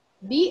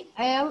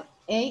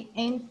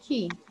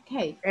 B-L-A-N-K.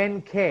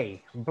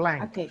 N-K,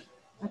 blank.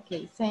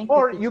 Okay, thank you.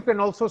 Or you can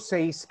also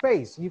say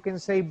space. You can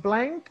say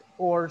blank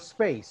or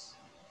space.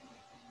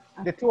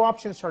 The two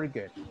options are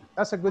good.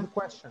 That's a good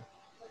question.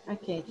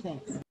 Okay,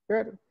 thanks.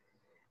 Good.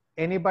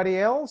 Anybody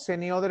else?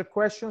 Any other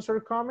questions or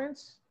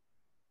comments?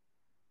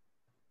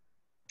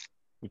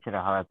 Teacher,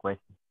 I have a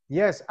question.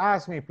 Yes,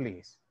 ask me,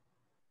 please.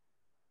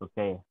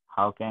 Okay,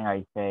 how can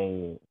I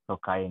say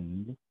tocayo in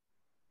English?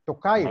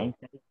 Tocayo?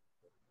 Namesake?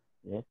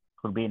 Yes,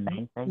 could be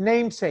namesake.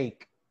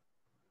 Namesake.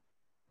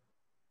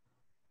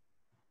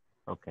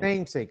 Okay.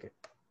 Namesake.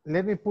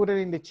 Let me put it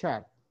in the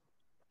chat.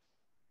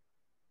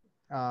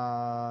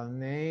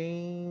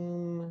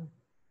 Namesake.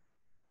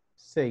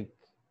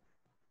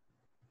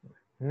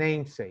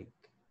 Namesake.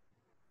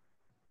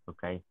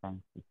 Okay,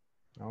 thank you.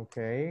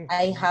 Okay.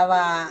 I have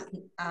a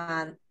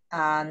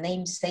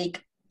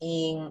namesake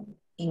in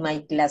my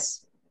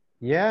class.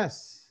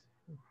 Yes.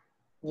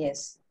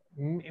 Yes.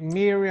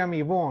 Miriam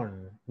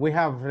Yvonne. We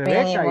have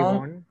Rebecca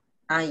Yvonne.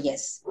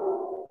 Yes.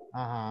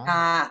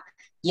 Uh-huh.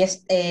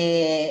 Yes.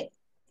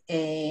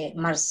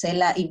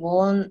 Marcela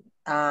Yvonne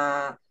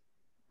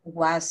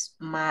was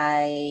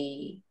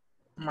my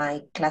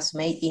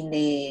classmate in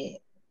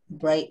the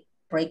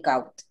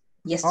breakout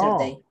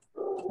yesterday.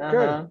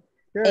 Oh,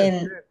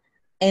 good.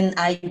 And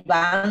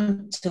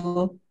Ivan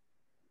too.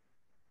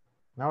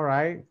 All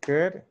right,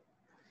 good.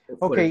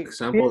 For Okay.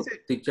 example,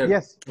 teacher.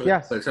 Yes.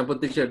 For example,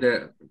 teacher,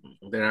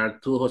 there are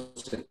two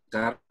Jose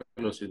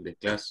Carlos in the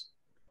class.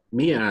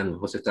 Me and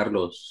Jose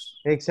Carlos.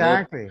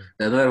 Exactly.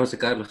 Another Jose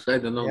Carlos. I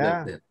don't know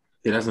the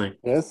last name.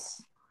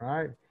 Yes.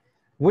 Right.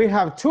 We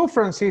have two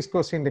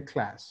Franciscos in the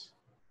class.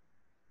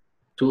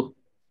 Two.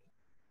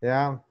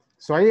 Yeah.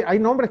 So hay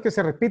nombres que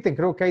se repiten.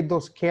 Creo que hay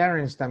dos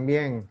Karens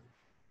también.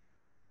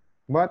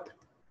 But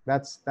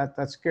that's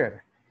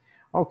good.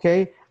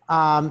 Okay.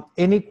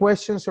 Any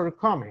questions or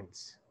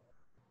comments?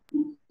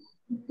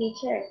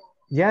 Teacher.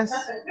 Yes.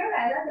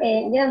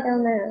 Yo no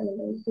tengo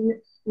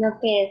no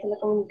que solo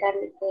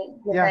comunicarle que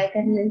me trae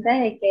el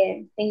mensaje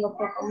que tengo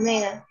pocos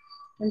megas.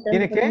 Entonces,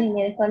 ¿Tiene qué?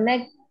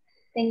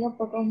 Tengo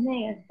pocos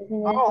megas. Si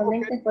me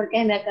desconectes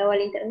porque me acabó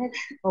el internet.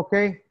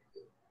 Okay.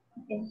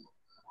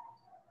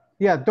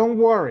 Yeah, don't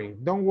worry.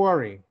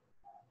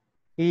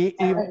 Y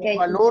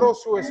valoro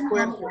su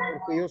esfuerzo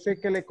porque yo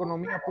sé que la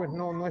economía pues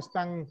no es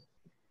tan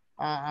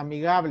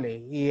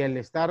amigable y el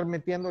estar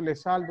metiéndole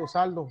saldo,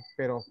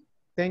 pero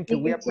thank you,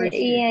 we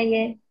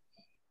appreciate.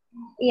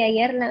 Y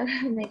ayer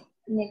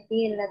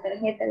metí la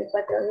tarjeta de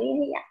 4 días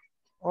y ya.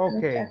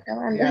 Okay.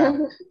 Yeah.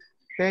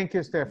 Thank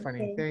you,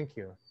 Stephanie. Thank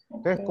you.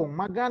 Entonces, con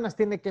más ganas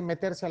tiene que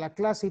meterse a la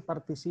clase y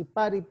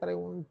participar y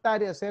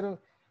preguntar y hacer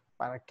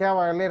para qué va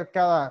a valer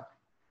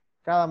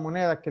cada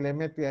moneda que le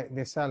mete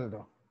de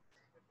saldo.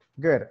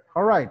 Good.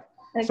 All right.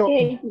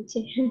 Okay.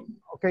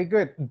 Okay,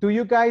 good. Do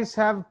you guys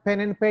have pen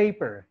and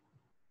paper?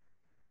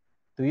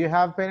 Do you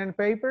have pen and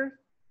paper?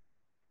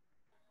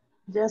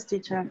 Yes,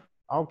 teacher.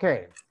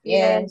 Okay.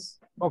 Yes.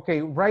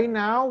 Okay, right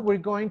now we're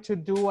going to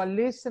do a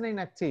listening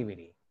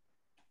activity.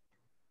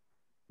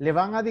 Le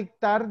van a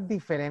dictar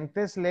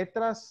diferentes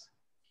letras,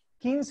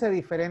 15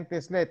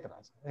 diferentes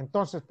letras.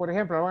 Entonces, por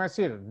ejemplo, le van a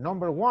decir,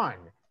 number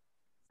 1,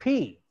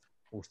 P.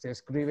 Usted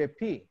escribe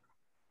P.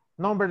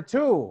 Number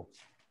 2,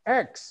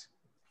 X.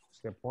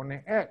 Usted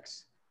pone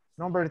X.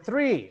 Number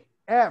 3,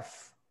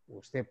 F.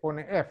 Usted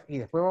pone F. Y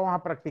después vamos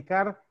a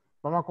practicar,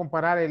 vamos a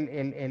comparar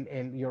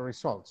your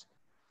results.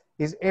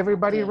 Is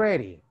everybody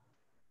ready?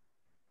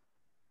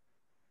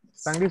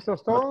 ¿Están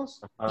listos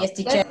todos? Yes,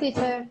 teacher. Yes,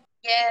 teacher.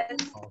 Yes.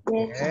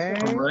 Okay.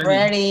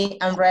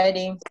 I'm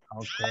ready.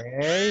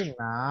 Ok,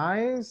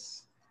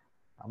 nice.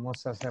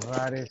 Vamos a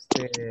cerrar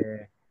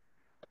este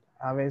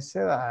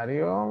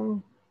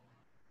abecedario.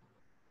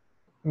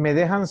 Me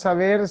dejan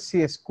saber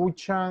si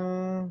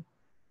escuchan.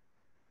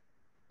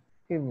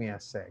 Give me a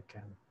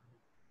second.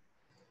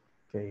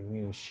 Okay,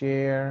 new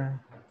share.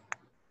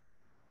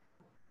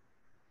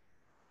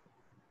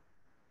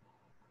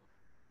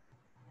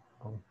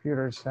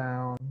 Computer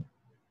sound.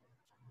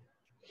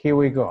 Here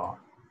we go.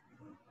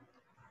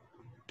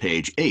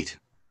 Page 8.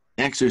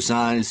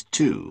 Exercise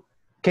 2.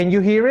 Can you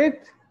hear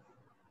it?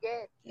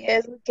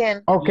 Yes, we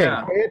can. Okay,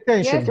 Yeah. pay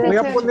attention. Yes, Voy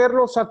a teacher.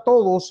 ponerlos a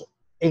todos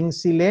en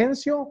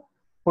silencio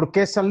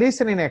porque es a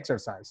listening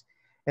exercise.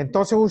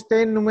 Entonces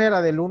usted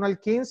enumera del 1 al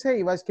 15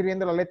 y va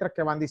escribiendo las letras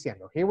que van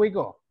diciendo. Here we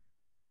go.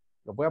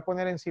 Los voy a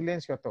poner en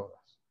silencio a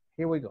todos.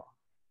 Here we go.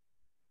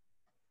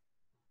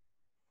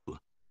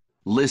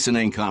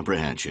 Listening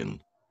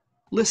comprehension.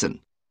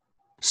 Listen.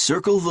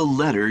 Circle the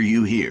letter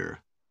you hear.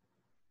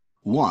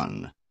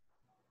 1,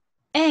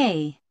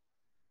 A,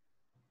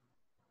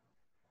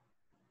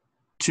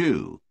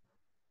 2,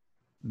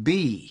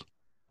 B,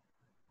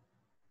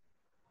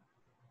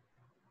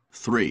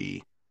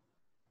 3,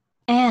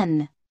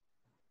 N,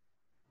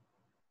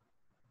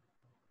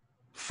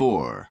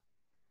 4,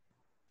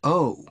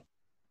 O,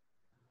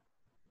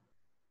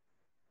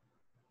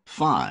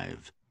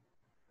 5,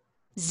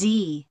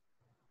 Z,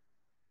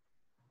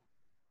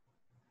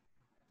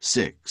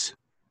 6,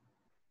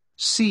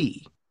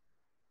 C,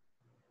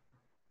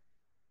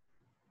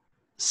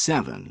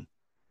 7,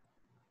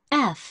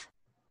 F,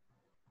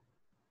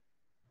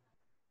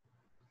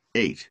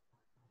 8,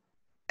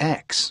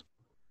 X,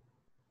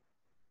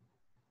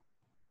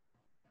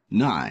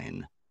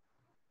 9,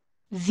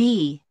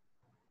 V,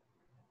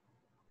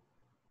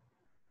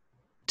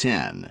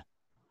 10,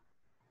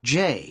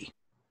 J,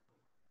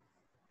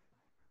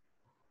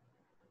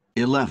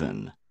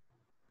 11,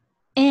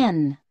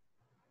 N,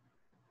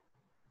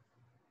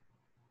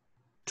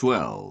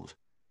 12,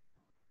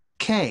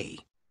 K,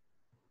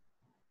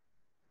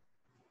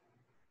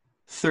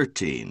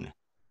 13,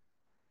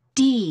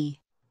 D,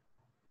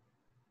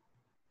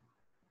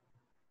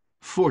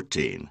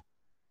 14,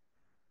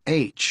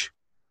 H,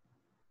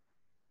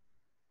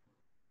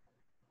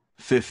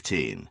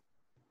 15,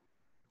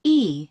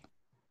 E.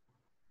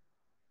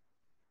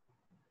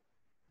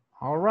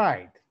 All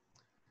right.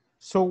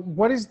 So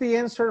what is the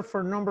answer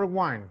for number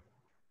 1?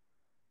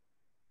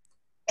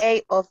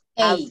 A of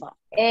alpha.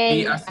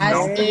 A as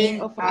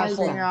in of As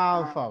in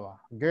alpha. alpha.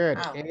 Good.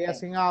 Okay. A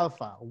as in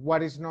alpha.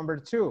 What is number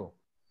 2?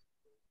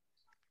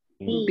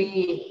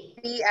 B.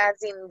 B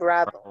as in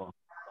Bravo.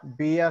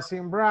 B as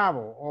in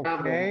Bravo.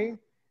 Okay.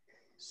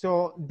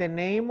 So the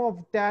name of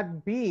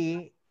that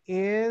B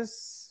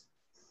is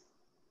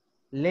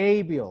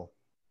labial.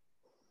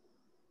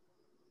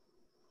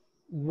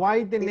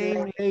 Why the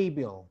name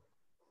labial?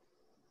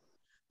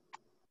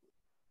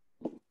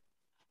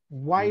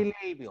 Why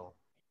labial?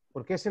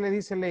 ¿Por qué se le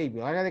dice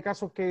labial? Haga de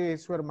caso que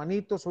su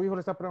hermanito, su hijo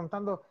le está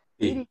preguntando,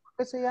 "Miri, ¿por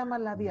qué se llama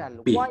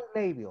labial? B. Why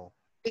labial?"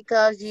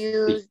 Because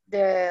you use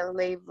the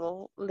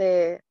label,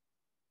 I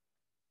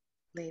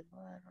don't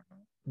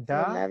know. The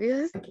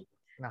Labios to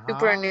Ajá.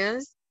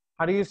 pronounce.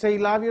 How do you say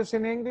labios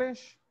in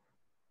English?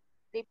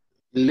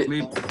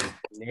 Lips.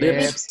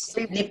 Lips.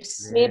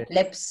 Lips. Lips.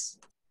 Lips.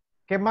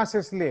 ¿Qué más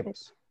es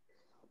lips?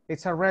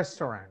 It's a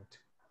restaurant.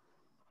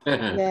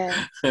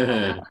 Yeah.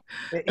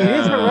 It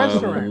is a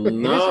restaurant. It is a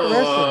No,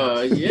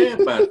 restaurant. yeah,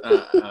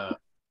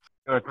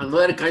 but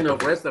another kind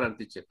of restaurant,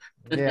 teacher.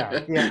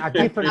 Yeah, yeah, a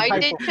different Hi,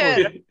 type of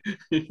teacher.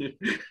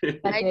 food.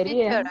 Hi,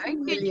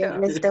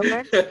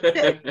 teacher.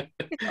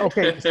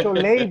 Okay, so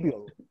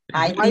labial.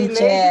 Hi, Why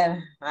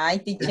teacher. Hi,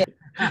 teacher.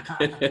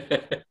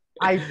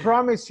 I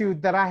promise you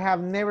that I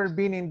have never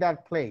been in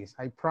that place.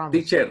 I promise.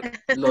 Teacher,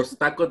 los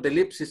tacos de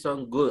lips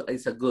son good.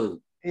 It's a good.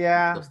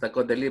 Yeah. Los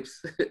tacos de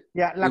lips.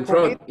 Yeah, la in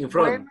front, comida in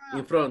front, buena.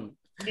 in front.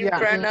 Yeah, In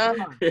Pero front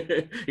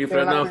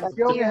la of.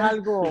 atención es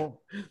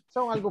algo,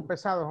 son algo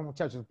pesados,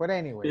 muchachos. But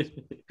anyways.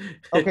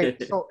 Okay,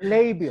 so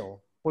labial.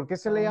 ¿Por qué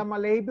se le llama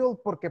labial?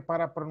 Porque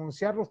para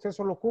pronunciarlo usted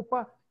solo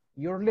ocupa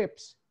your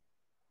lips.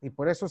 Y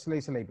por eso se le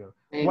dice labial.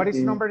 What is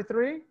number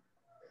 3?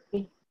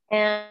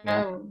 End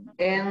of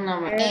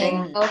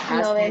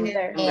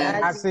November.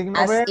 As in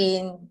As November.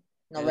 in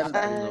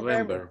November.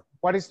 November.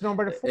 What is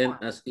number 4? And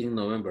as in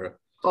November.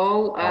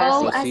 O Oh,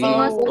 as as in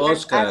in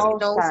Oscar.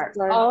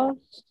 Oh,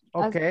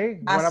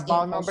 Okay, as what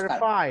about in number Oscar.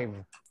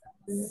 5?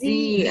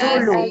 Z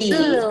as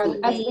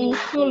as in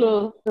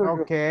Zulu.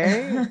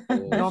 Okay,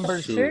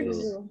 number 6?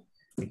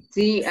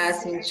 C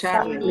as in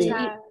Charlie.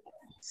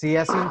 C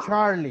as in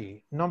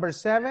Charlie. Number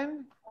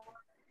 7?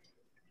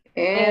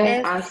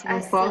 F as in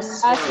As in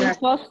Foxtrot.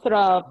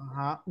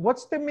 Foxtrot.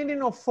 What's the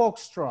meaning of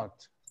foxtrot?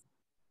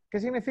 ¿Qué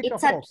significa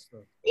It's a-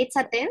 foxtrot? It's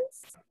a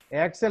dance.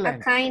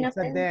 Excellent. A kind It's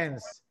of a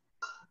dance.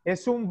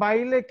 Es un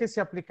baile que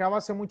se aplicaba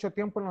hace mucho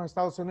tiempo en los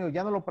Estados Unidos.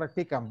 Ya no lo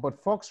practican, but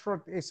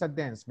foxtrot is a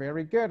dance.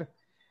 Very good.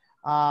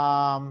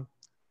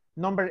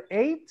 Number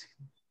 8?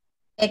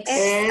 As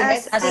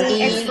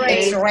in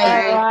X-ray.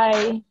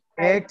 X-ray.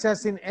 X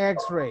as in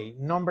X-ray.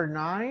 Number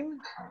 9.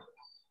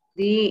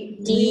 D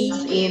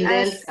in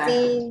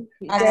Delta.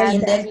 As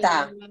in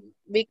Delta.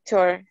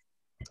 Victor.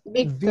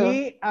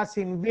 V as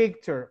in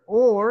Victor.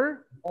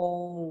 Or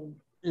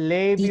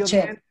labio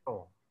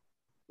dental.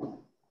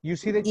 You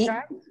see the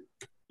chat?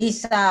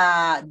 Is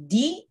a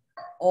D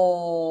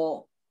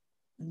or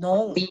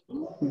no? B.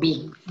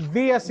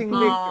 V as in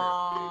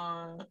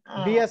Victor.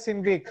 V as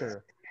in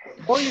Victor.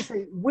 Or you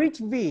say, which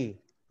V?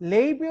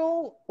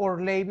 Labial or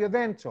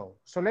labiodental?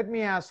 So let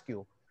me ask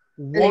you.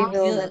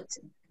 Labiodental.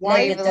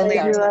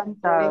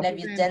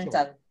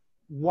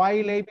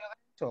 Why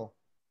labiodental?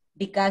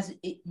 Because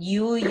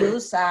you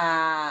use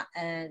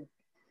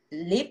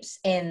lips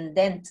and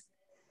dent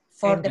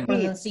for the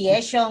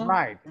pronunciation.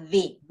 Right.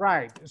 V.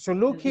 Right. So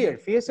look here.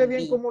 Fíjese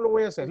bien cómo lo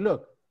voy a hacer.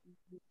 Look.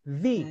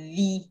 V.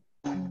 V.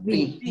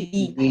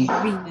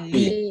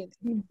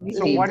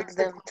 So what is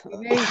the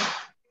combination?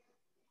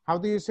 How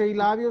do you say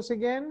labios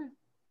again?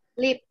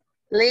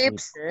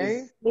 Lips.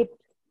 Okay.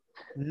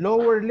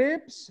 Lower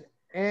lips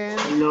and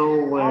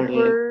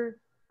upper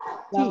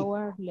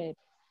teeth.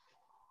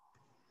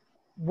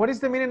 What is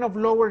the meaning of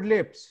lower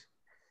lips?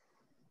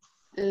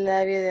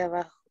 Labio de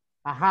abajo.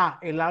 Ajá,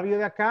 el labio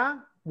de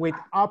acá with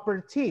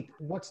upper teeth.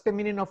 What's the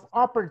meaning of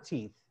upper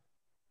teeth?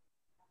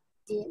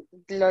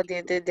 Los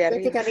dientes de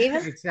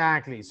arriba.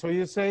 Exactly. So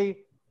you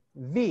say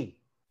V.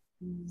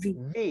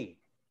 V.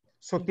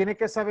 So tiene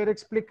que saber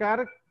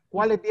explicar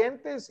cuáles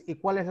dientes y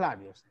cuáles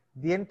labios.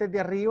 Dientes de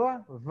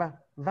arriba,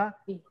 va,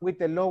 with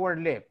the lower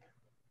lip.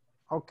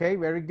 Okay,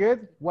 very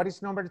good. What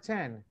is number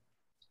 10?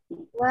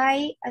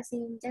 Y as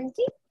in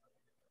yankee.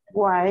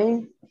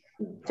 Y.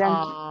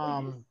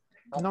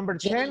 Number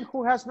 10,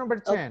 who has number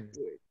 10?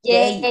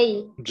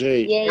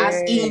 J.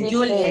 As in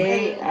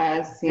Juliet.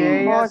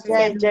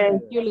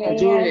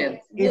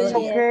 Juliet.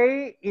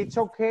 It's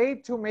okay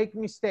to make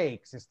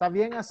mistakes. Está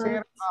bien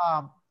hacer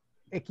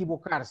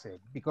equivocarse,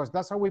 because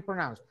that's how we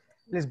pronounce.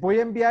 Les voy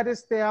a enviar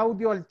este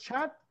audio al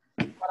chat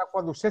para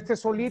cuando usted esté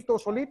solito o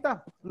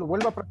solita, lo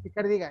vuelva a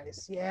practicar y diga,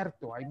 es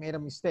cierto, I made a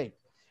mistake.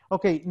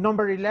 Okay,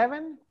 number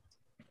 11.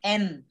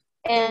 M.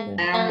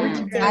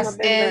 As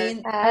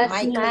in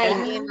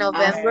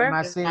November.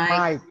 As in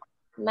Mike.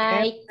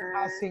 Mike.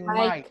 As in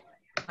Mike.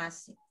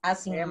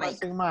 As in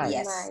Mike.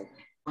 Yes.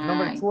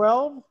 Number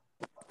 12.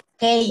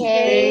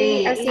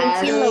 K. As in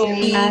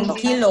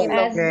kilo.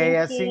 K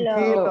as in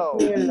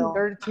kilo.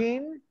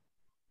 13.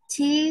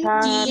 T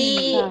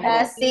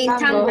as in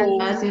tango.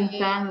 As in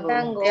tango.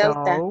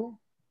 Delta. No.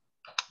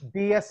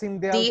 D as in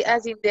delta. D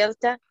as in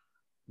delta.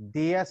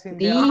 D as in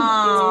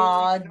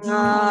delta.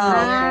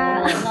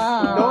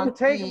 Don't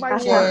take my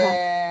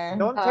word.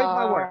 Don't take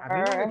my word. A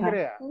mí no me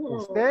crea.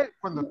 Usted,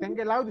 cuando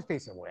tenga el audio, usted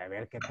dice, voy a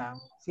ver qué tan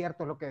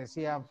cierto es lo que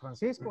decía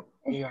Francisco.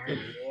 Y diga,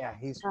 yeah,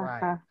 he's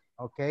right.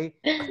 Okay.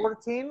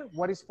 14.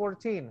 What is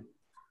 14?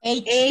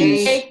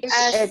 H.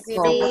 As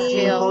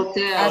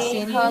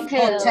in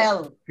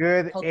hotel.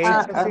 Good. H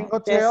as in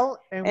hotel.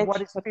 And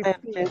what is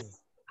 15?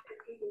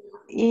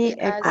 E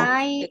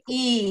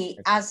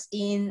as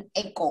in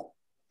echo.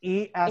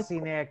 E as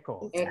in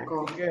echo.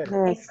 Echo. Good.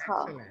 Yes.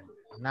 Excellent.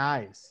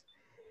 Nice.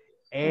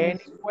 Any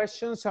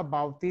questions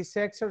about this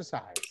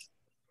exercise?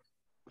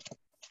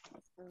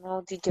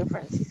 No, teacher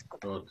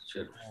Francisco.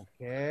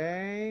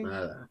 Okay.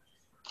 Nada.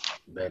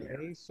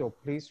 Okay, so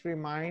please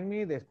remind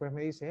me. Después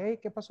me dice, hey,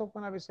 ¿qué pasó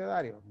con el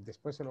abecedario?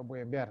 Después se lo voy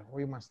a enviar,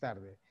 hoy más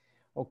tarde.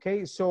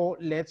 Okay, so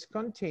let's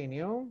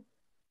continue.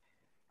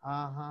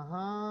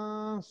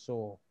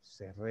 So,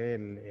 cerré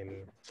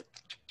el...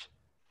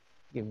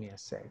 Give me a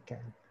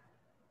second.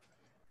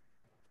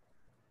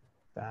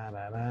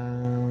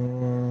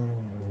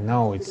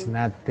 No, it's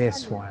not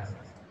this one.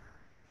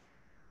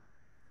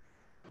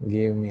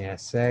 Give me a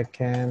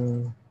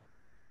second.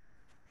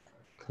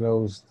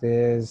 Close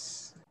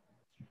this.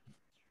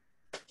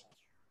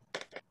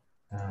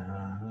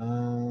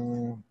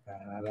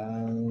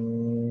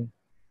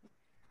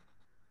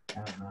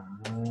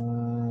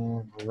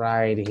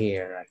 Right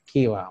here.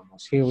 Aquí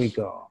vamos. Here we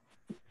go.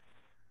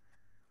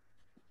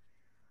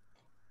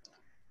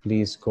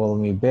 Please call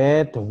me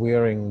Bet.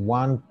 We're in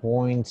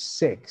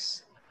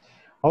 1.6.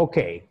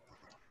 Okay.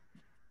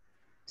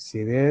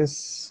 See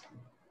this?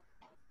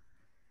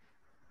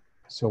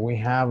 So we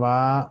have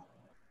a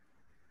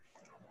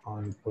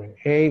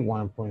 1.8,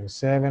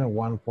 1.7,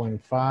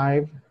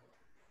 1.5.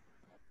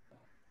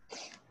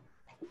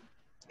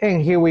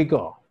 And here we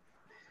go.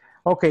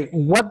 Okay,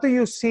 what do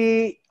you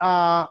see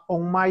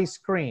on my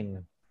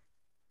screen?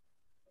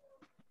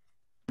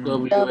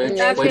 WH.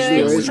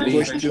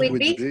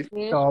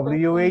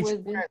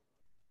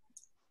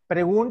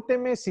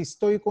 Pregúnteme si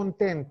estoy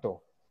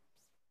contento.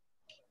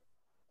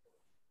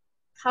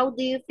 How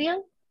do you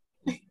feel?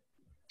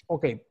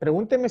 Ok,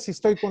 pregúnteme si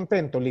estoy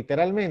contento,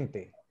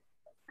 literalmente.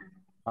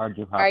 Are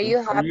you Are you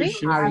happy?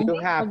 Are you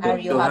happy? Are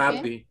you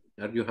happy?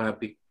 Are you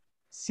happy?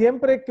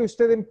 Siempre que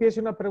usted empiece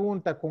una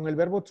pregunta con el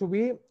verbo to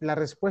be, la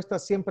respuesta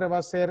siempre va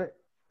a ser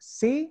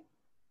sí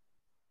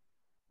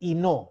y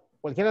no.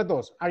 Cualquiera de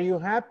dos. Are you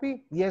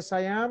happy? Yes,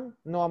 I am.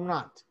 No, I'm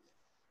not.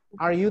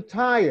 Are you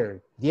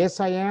tired? Yes,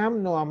 I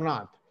am. No, I'm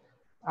not.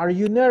 Are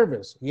you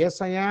nervous? Yes,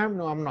 I am.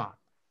 No, I'm not.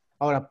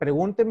 Ahora,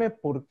 pregúnteme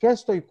por qué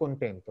estoy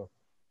contento.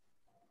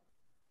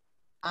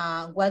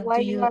 What Why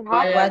do you you are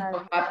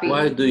happy?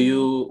 Why do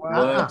you,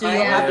 What do you why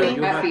are happy?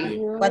 you happy?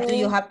 What do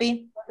you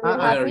happy?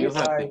 Why are you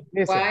happy?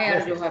 Listen, Why are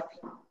listen. you happy?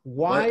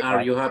 Why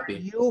are you happy?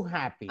 You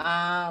happy?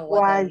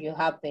 What are you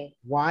happy?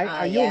 Why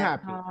are you Yeah.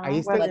 happy? Ahí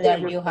está What el are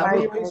ejemplo. you Why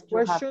happy? is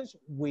questions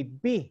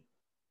with be.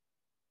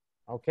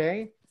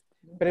 Ok.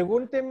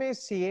 Pregúnteme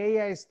si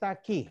ella está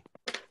aquí.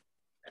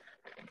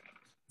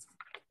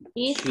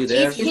 Is She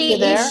there? Is she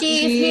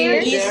here?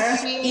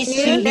 Is she Is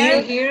she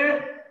there?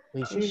 here?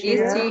 Is she Is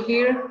here? she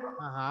here?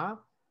 Ajá.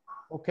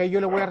 Ok, yo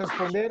le voy a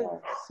responder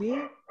sí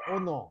o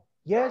no.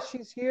 Yes,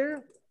 she's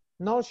here.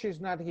 No, she's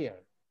not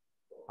here.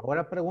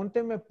 Ahora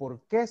pregúnteme por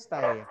qué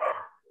está ella.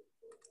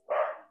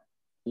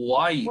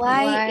 Why?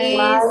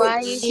 Why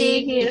is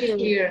she here?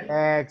 Here.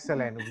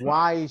 Excellent.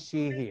 Why is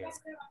she here?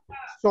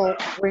 So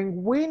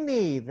when we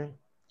need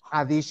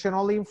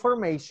additional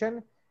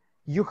information,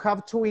 you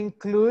have to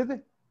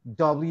include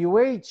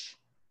WH.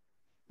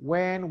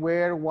 When,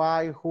 where,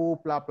 why, who,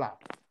 blah, blah.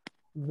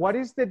 What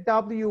is the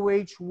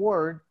WH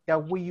word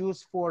that we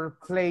use for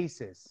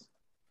places?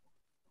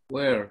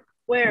 Where?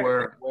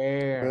 Where?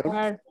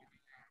 Where?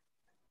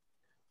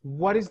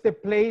 What is the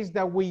place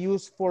that we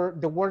use for,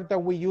 the word that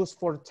we use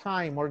for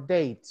time or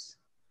dates?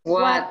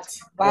 What?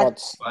 What?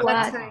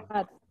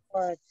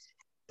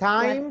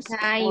 Times or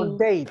time?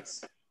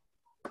 dates?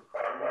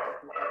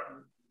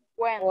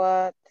 When?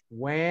 What?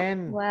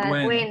 When.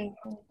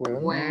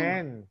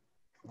 When?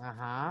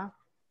 Ajá.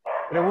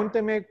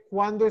 Pregúnteme,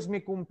 ¿cuándo es mi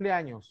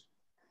cumpleaños?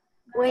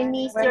 When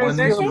is When your is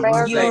your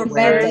birthday? Your When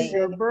birthday. is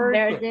your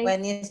birthday?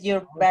 When is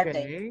your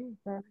birthday?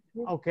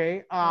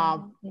 Okay.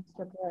 How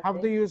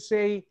do you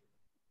say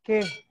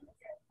 ¿qué?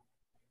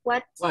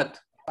 What? What?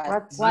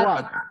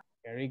 What?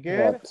 Very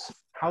good. What?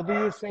 How do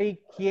you say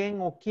quién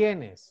o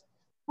quiénes?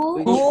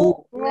 Who?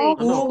 Who?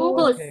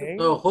 Whose? Okay.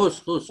 No, who's?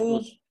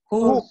 Who?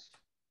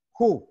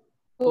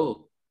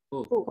 Who?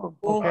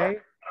 Okay.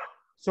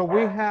 So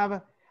we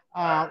have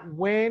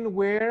when,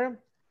 where.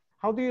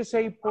 How do you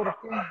say por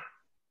qué?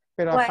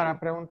 Pero Why? para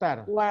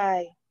preguntar.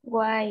 Why?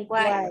 Why?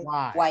 Why?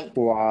 Why?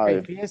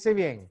 Ok, fíjese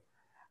bien.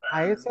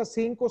 A esas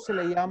 5 se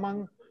le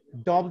llaman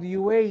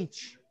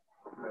WH.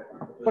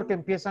 Porque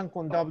empiezan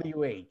con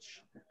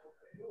WH.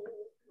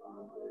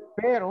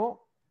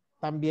 Pero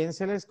también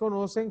se les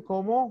conocen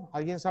como,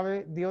 ¿alguien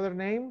sabe the other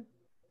name?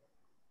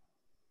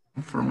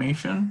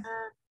 Information.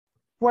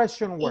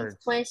 Question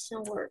words.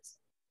 Question words.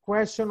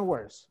 Question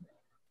words.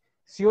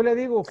 Si yo le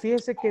digo,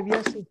 fíjese que vi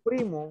a su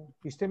primo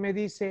y usted me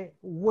dice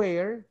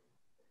where,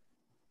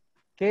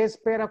 ¿qué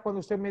espera cuando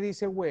usted me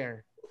dice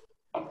where?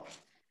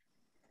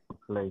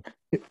 Place.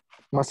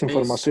 Más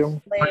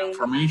información.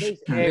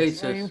 Information.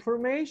 Extra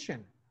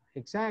information.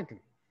 Exactly.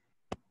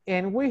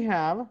 And we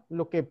have,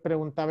 lo que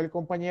preguntaba el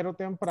compañero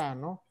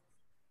temprano,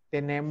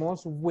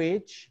 tenemos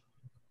which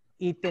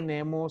y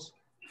tenemos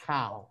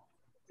how.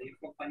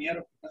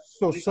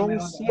 So son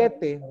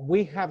 7.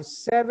 We have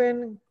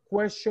 7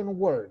 question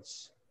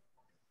words.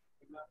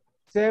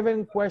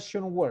 7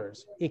 question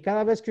words. Y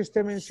cada vez que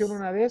usted menciona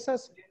una de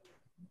esas,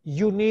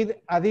 you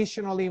need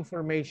additional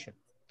information.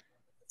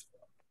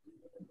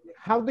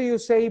 How do you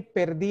say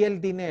perdí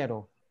el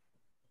dinero?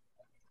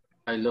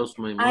 I lost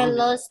my money. I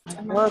lost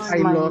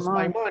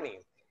my money.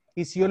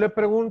 Y si yo le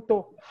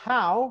pregunto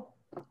how,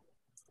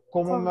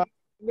 ¿cómo me va a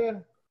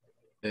responder?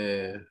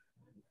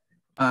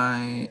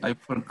 I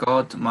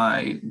forgot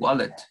my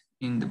wallet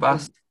in the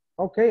bus.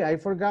 Okay, I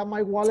forgot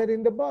my wallet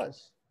in the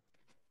bus.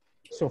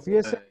 So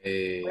fíjese,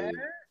 where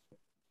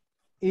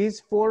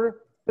is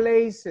for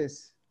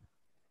places.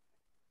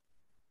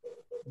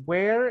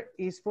 Where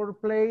is for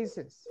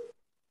places.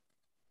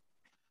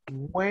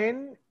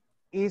 When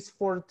is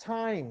for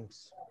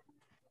times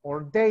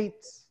or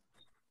dates.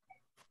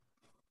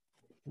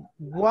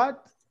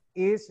 What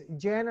is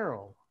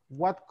general?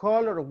 What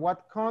color,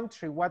 what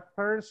country, what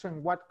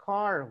person, what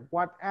car,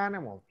 what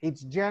animal?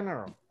 It's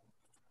general.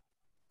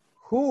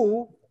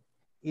 Who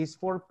is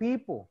for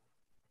people.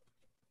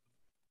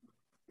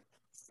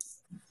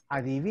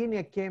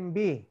 Adivine quién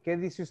vi. ¿Qué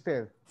dice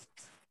usted?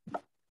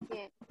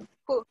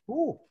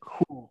 Who.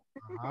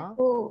 Ajá.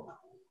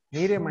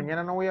 Mire,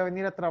 mañana no voy a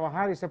venir a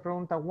trabajar y se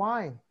pregunta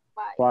why.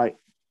 Why?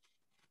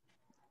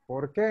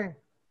 ¿Por qué?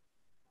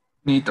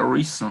 Need a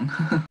reason.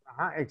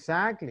 Ajá,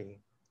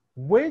 exactly.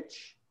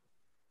 Which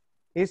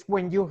is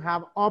when you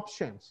have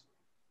options.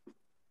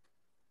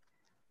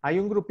 Hay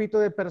un grupito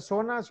de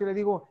personas, yo le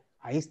digo,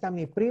 ahí está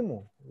mi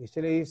primo. Y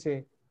usted le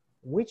dice,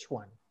 which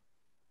one?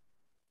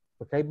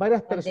 Porque hay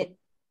varias personas.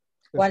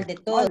 ¿Cuál de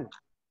todos?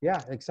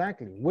 Yeah,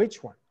 exactly.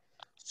 Which one?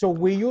 So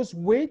we use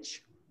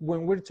which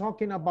when we're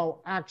talking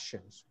about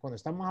actions. Cuando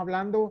estamos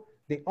hablando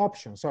de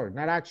options, sorry,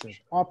 not actions,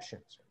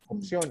 options,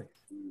 opciones.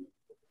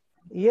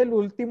 Y el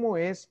último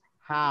es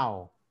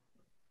how.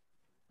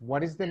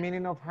 What is the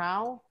meaning of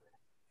how?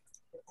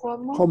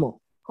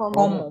 ¿Cómo?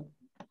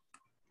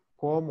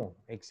 ¿Cómo?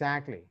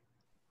 Exactly.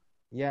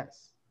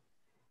 Yes.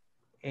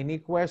 Any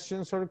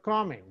questions or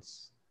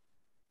comments?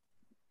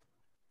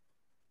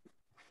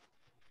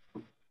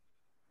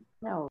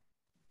 No.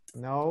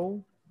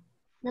 No?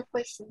 No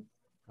question.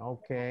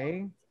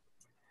 Okay.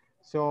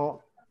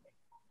 So,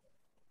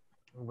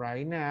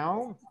 right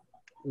now,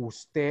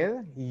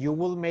 usted, you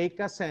will make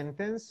a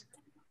sentence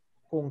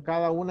con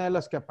cada una de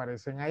las que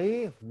aparecen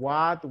ahí.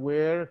 What,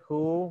 where,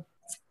 who,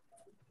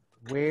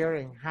 where,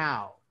 and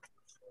how.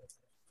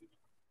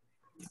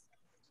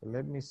 So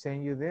let me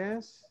send you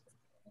this.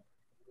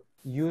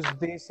 Use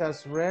this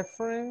as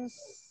reference.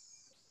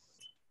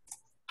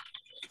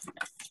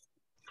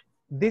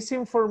 This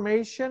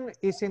information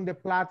is in the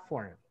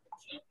platform.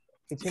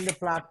 It's in the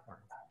platform.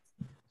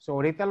 So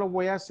ahorita lo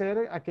voy a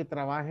hacer a que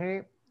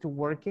trabaje to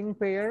work in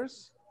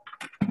pairs.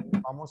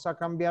 Vamos a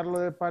cambiarlo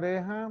de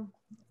pareja.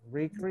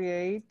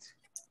 Recreate.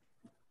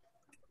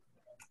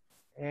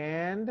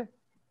 And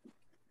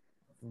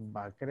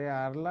va a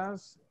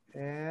crearlas.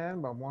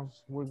 And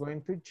we're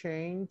going to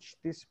change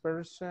this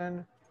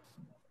person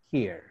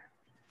here.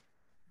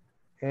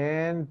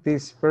 And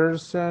this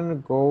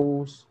person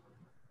goes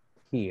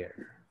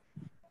here.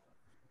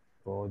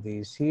 Go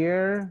this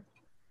here.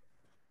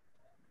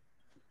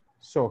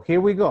 So here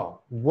we go.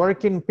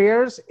 Work in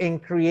pairs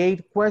and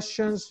create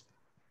questions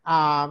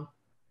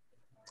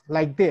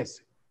like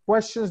this.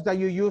 Questions that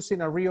you use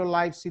in a real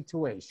life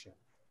situation.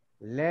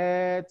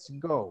 Let's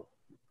go.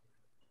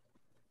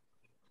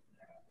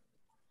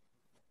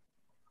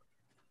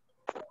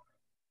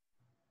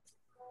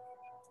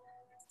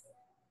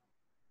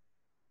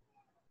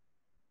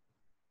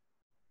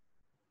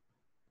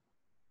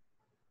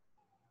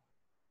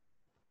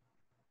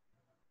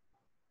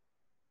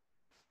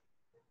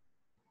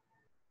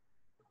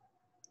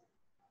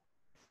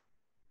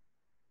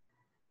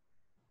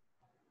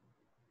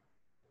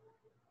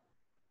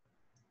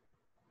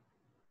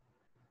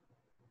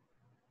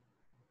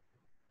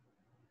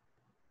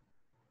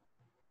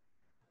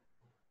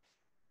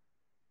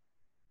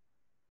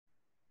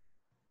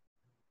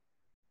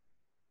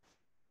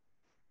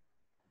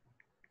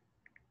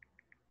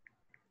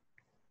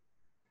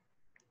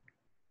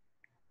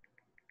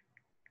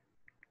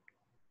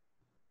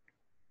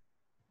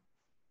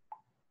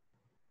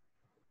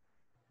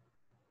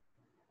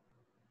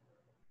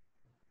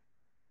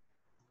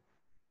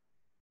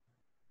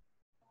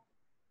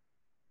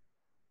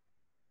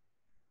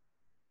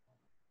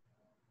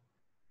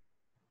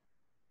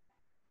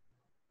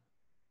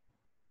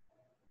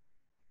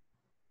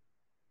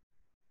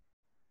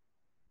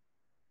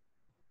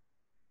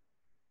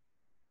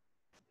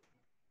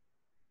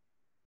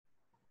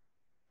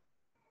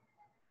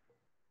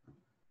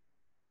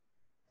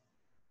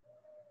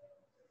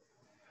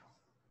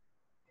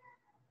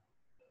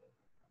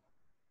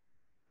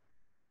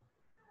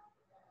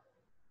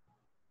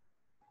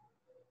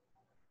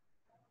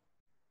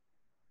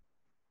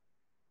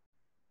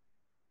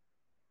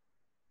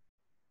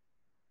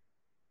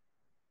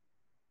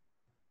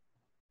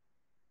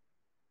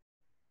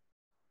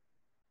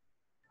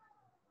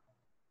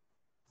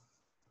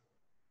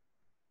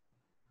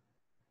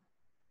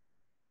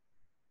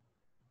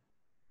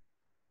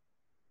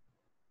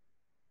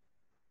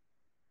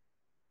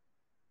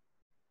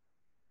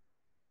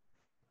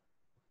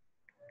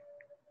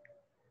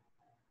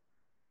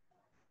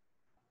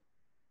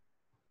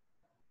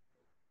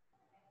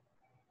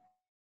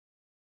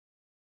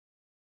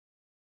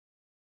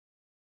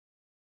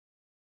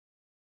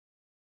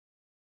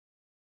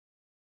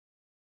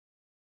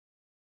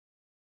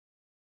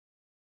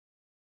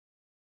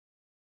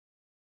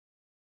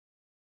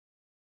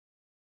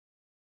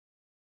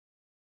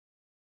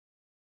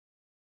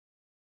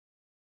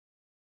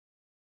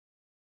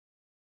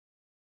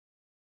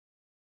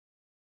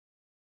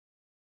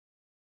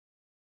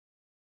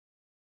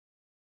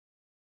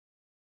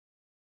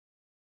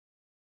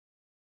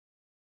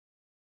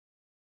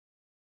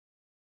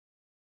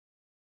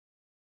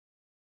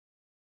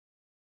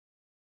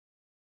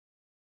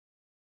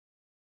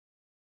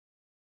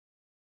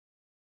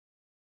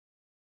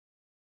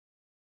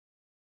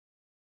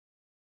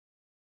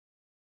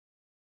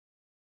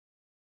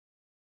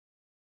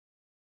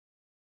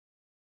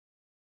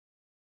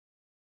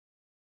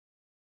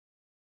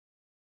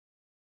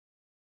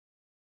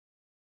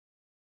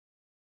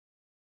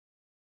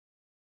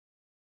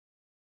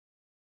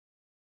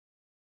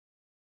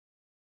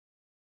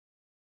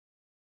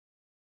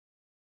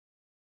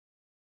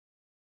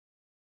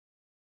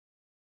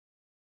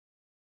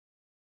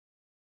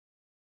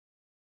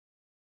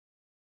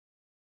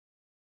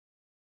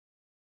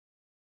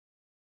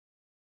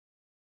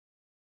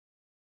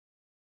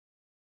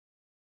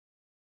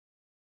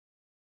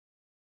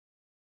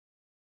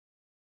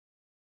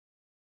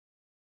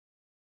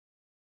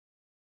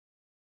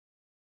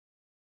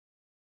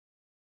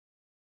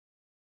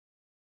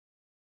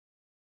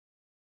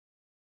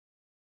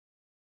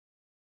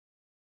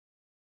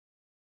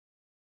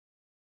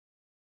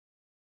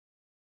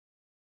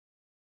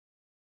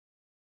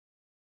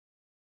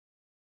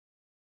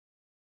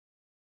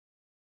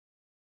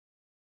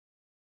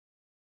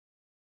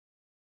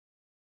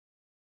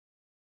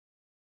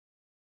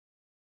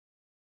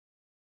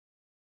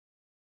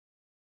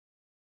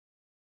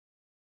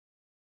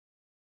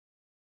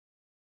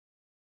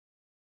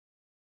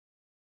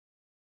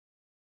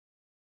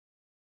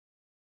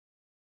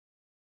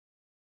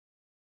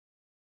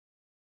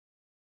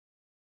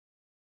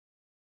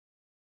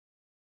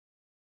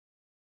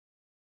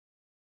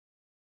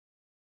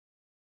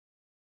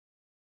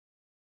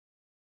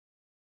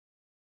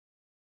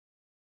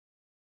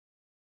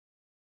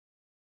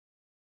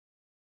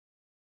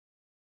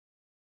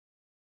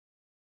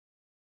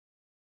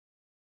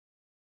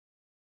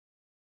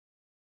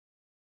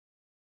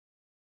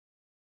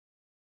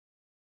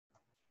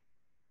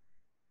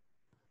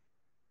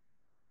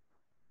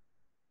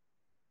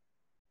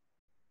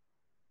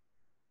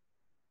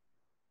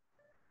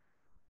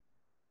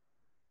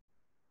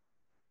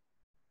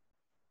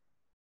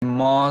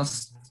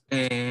 most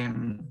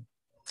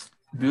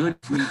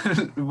beautiful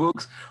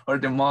books or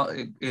the most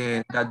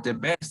that the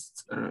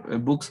best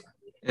books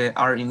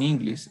are in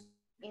English.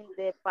 In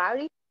the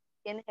Paris,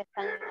 ¿quiénes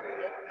están en la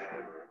fiesta?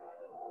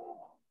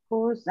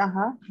 Who's,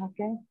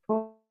 okay.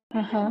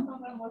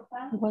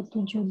 What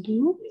do you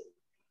do?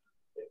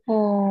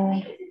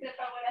 Oh.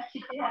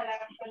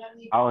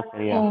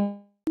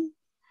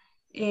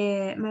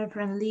 My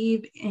friend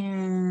live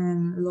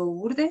in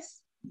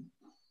Lourdes.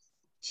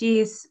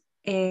 She's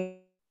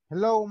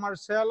Hello,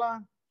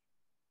 Marcela.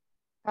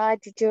 Hi,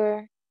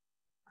 teacher.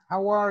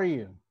 How are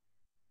you?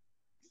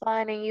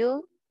 Fine, and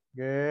you?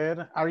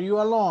 Good. Are you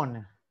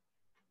alone?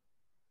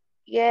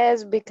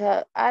 Yes,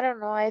 because I don't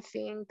know. I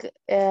think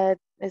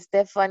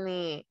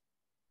Stephanie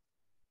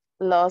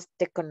lost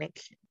the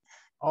connection.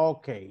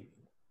 Okay.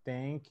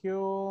 Thank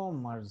you,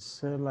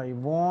 Marcela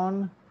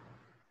Yvonne.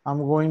 I'm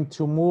going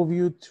to move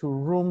you to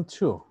room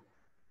 2.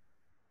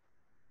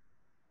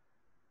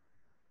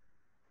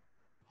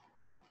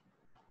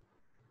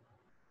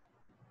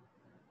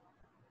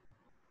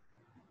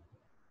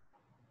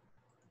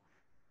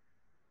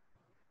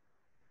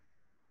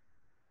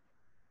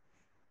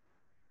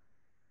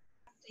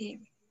 Sí.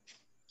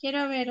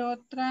 Quiero ver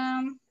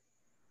otra.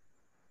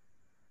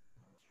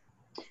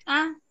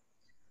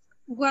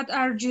 What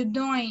are you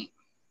doing?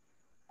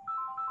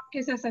 ¿Qué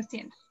estás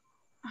haciendo?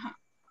 Ajá,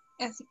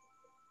 así.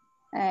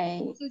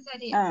 Eso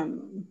sería.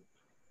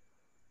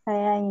 I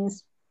am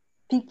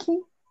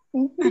speaking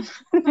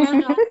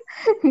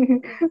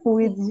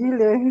with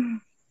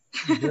Julia.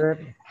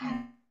 Good.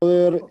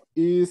 There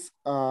is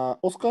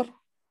Oscar.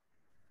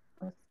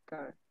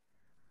 Oscar.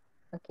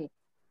 Okay.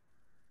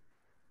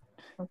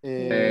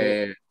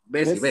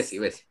 Bessie.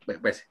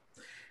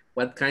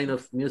 What kind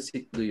of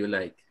music do you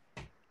like?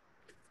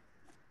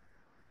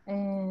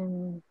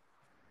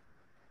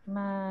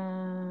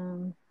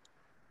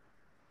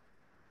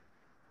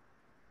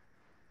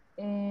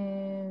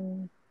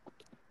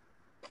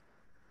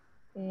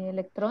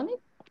 Electronic.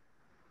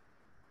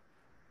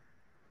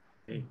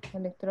 Okay.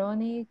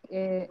 Electronic,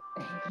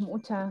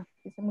 muchos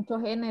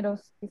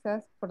géneros,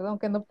 quizás, perdón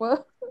que no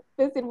puedo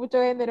decir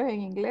muchos géneros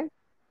en inglés.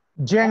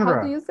 Genre.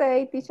 How do you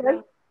say,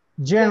 teacher?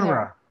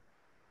 Genre.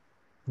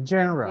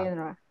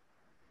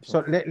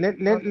 So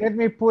let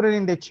me put it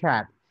in the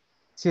chat.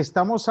 Si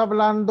estamos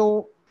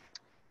hablando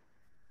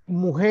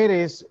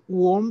mujeres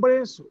u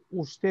hombres,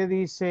 usted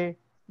dice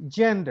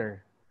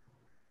gender.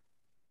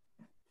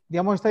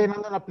 Digamos, está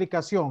llenando una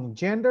aplicación.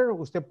 Gender,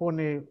 usted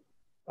pone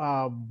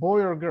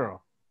boy or girl.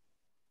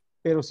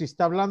 Pero si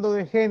está hablando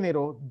de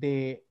género,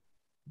 de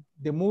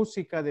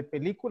música, de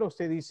película,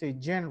 usted dice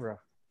genre.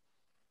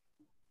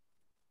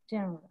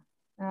 Genre.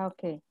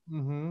 Okay.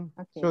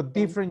 Okay. So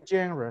different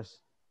genres.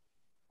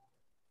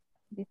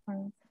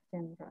 Different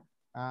genres.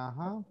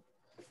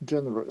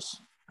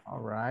 Genres.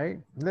 All right.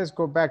 Let's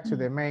go back to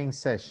the main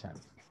session.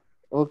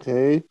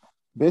 Okay.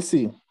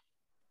 Bessie.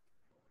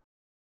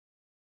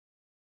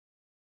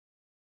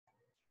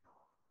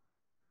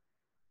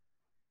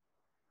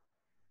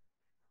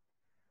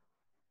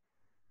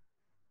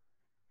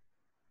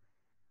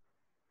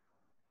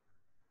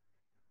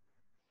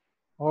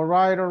 All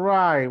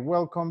right.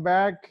 Welcome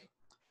back.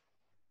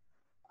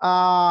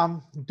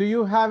 Do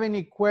you have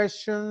any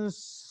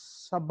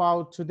questions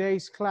about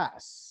today's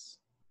class?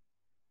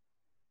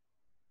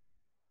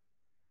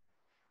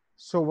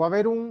 So, va a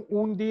haber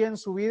un día en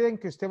su vida en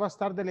que usted va a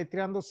estar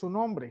deletreando su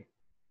nombre.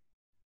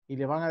 Y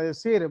le van a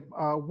decir,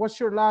 what's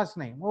your last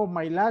name? Oh,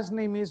 my last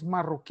name is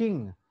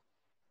Marroquín.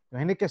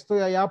 Imagínense que estoy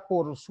allá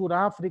por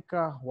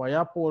Sudáfrica o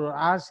allá por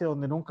Asia,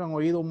 donde nunca han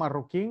oído un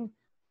marroquín.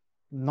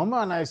 No me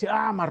van a decir,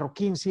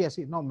 marroquín, sí,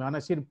 así. No, me van a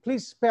decir,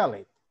 please spell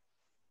it.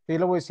 Yo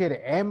le voy a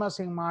decir M as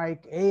in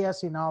Mike, A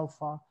as in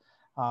Alpha,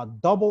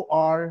 double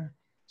R,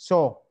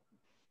 so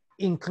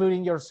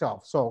including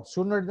yourself. So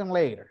sooner than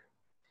later.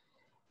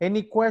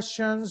 Any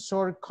questions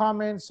or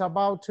comments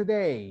about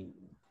today?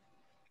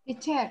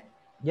 Teacher.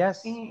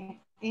 Yes.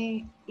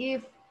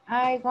 If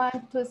I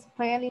want to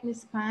spell in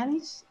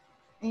Spanish,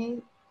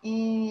 I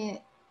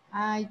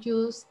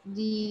use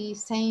the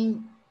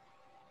same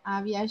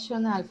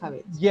aviation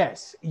alphabet.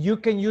 Yes, you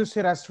can use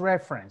it as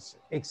reference.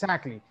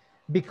 Exactly.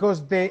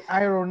 Because the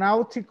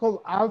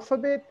aeronautical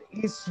alphabet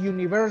is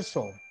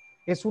universal.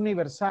 Es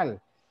universal.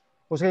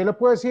 O sea, yo le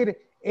puedo decir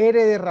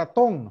R de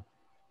ratón,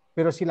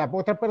 pero si la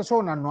otra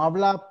persona no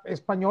habla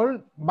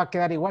español, va a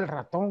quedar igual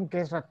ratón, ¿qué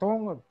es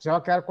ratón? Se va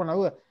a quedar con la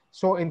duda.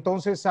 So,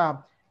 entonces,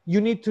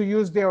 you need to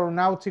use the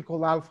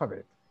aeronautical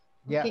alphabet.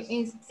 Yes.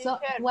 Okay, so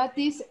what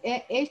is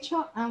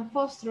hecho and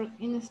foxtrot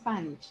in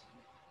Spanish?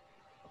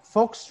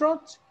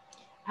 Foxtrot?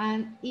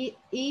 And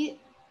echo.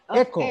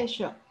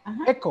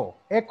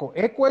 Echo.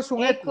 Echo es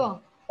un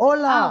eco.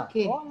 Hola.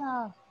 Okay.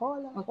 Hola.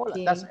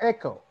 Okay. That's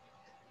echo.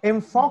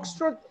 En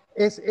Foxtrot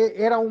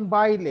era un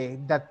baile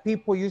that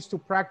people used to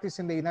practice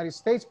in the United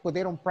States, but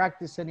they don't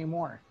practice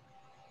anymore.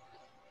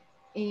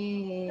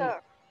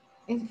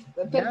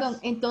 Perdón,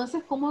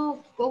 entonces, ¿cómo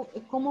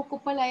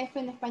ocupa la F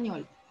en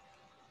español?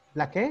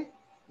 ¿La qué?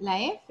 La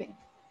F.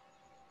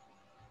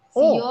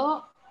 Si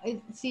yo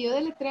si yo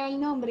deletreo el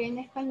nombre en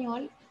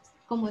español,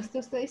 como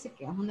usted dice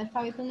que es un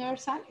alfabeto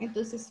universal,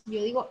 entonces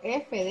yo digo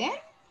F de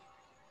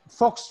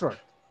Foxtrot.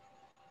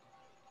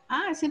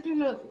 Ah, siempre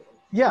lo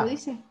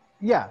dice.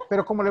 Ya,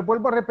 pero como les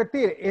vuelvo a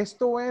repetir,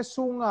 esto es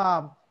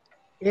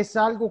es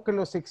algo que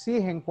los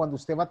exigen cuando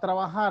usted va a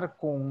trabajar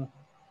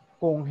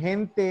con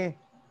gente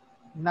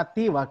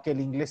nativa, que el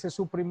inglés es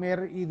su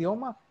primer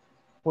idioma,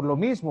 por lo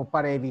mismo,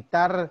 para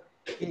evitar,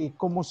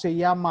 ¿cómo se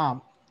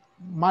llama?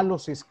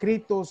 Malos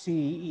escritos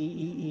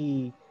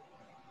y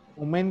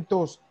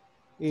momentos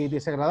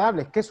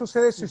desagradables. ¿Qué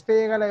sucede si usted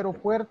llega al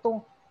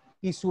aeropuerto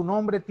y su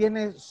nombre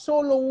tiene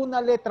solo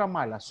una letra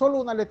mala?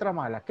 Solo una letra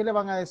mala. ¿Qué le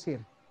van a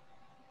decir?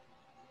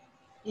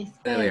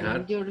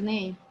 Your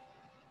name.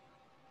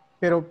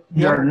 Pero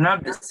you're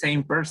not the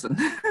same person.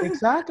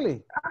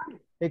 Exactly.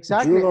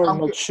 Exactly.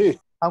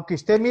 Aunque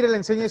usted mire, le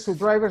enseñe su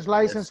driver's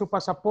license, su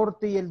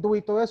pasaporte y el DUI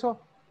y todo eso,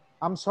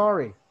 I'm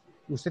sorry.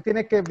 Usted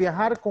tiene que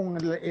viajar con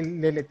el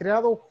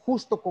deletreado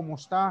justo como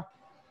está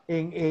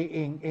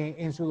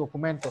en su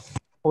documento.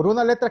 Por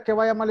una letra que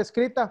vaya mal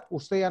escrita,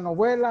 usted ya no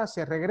vuela,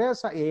 se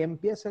regresa y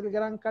empieza el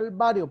gran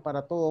calvario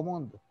para todo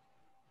mundo.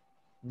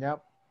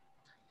 Yeah.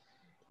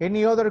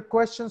 Any other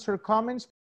questions or comments?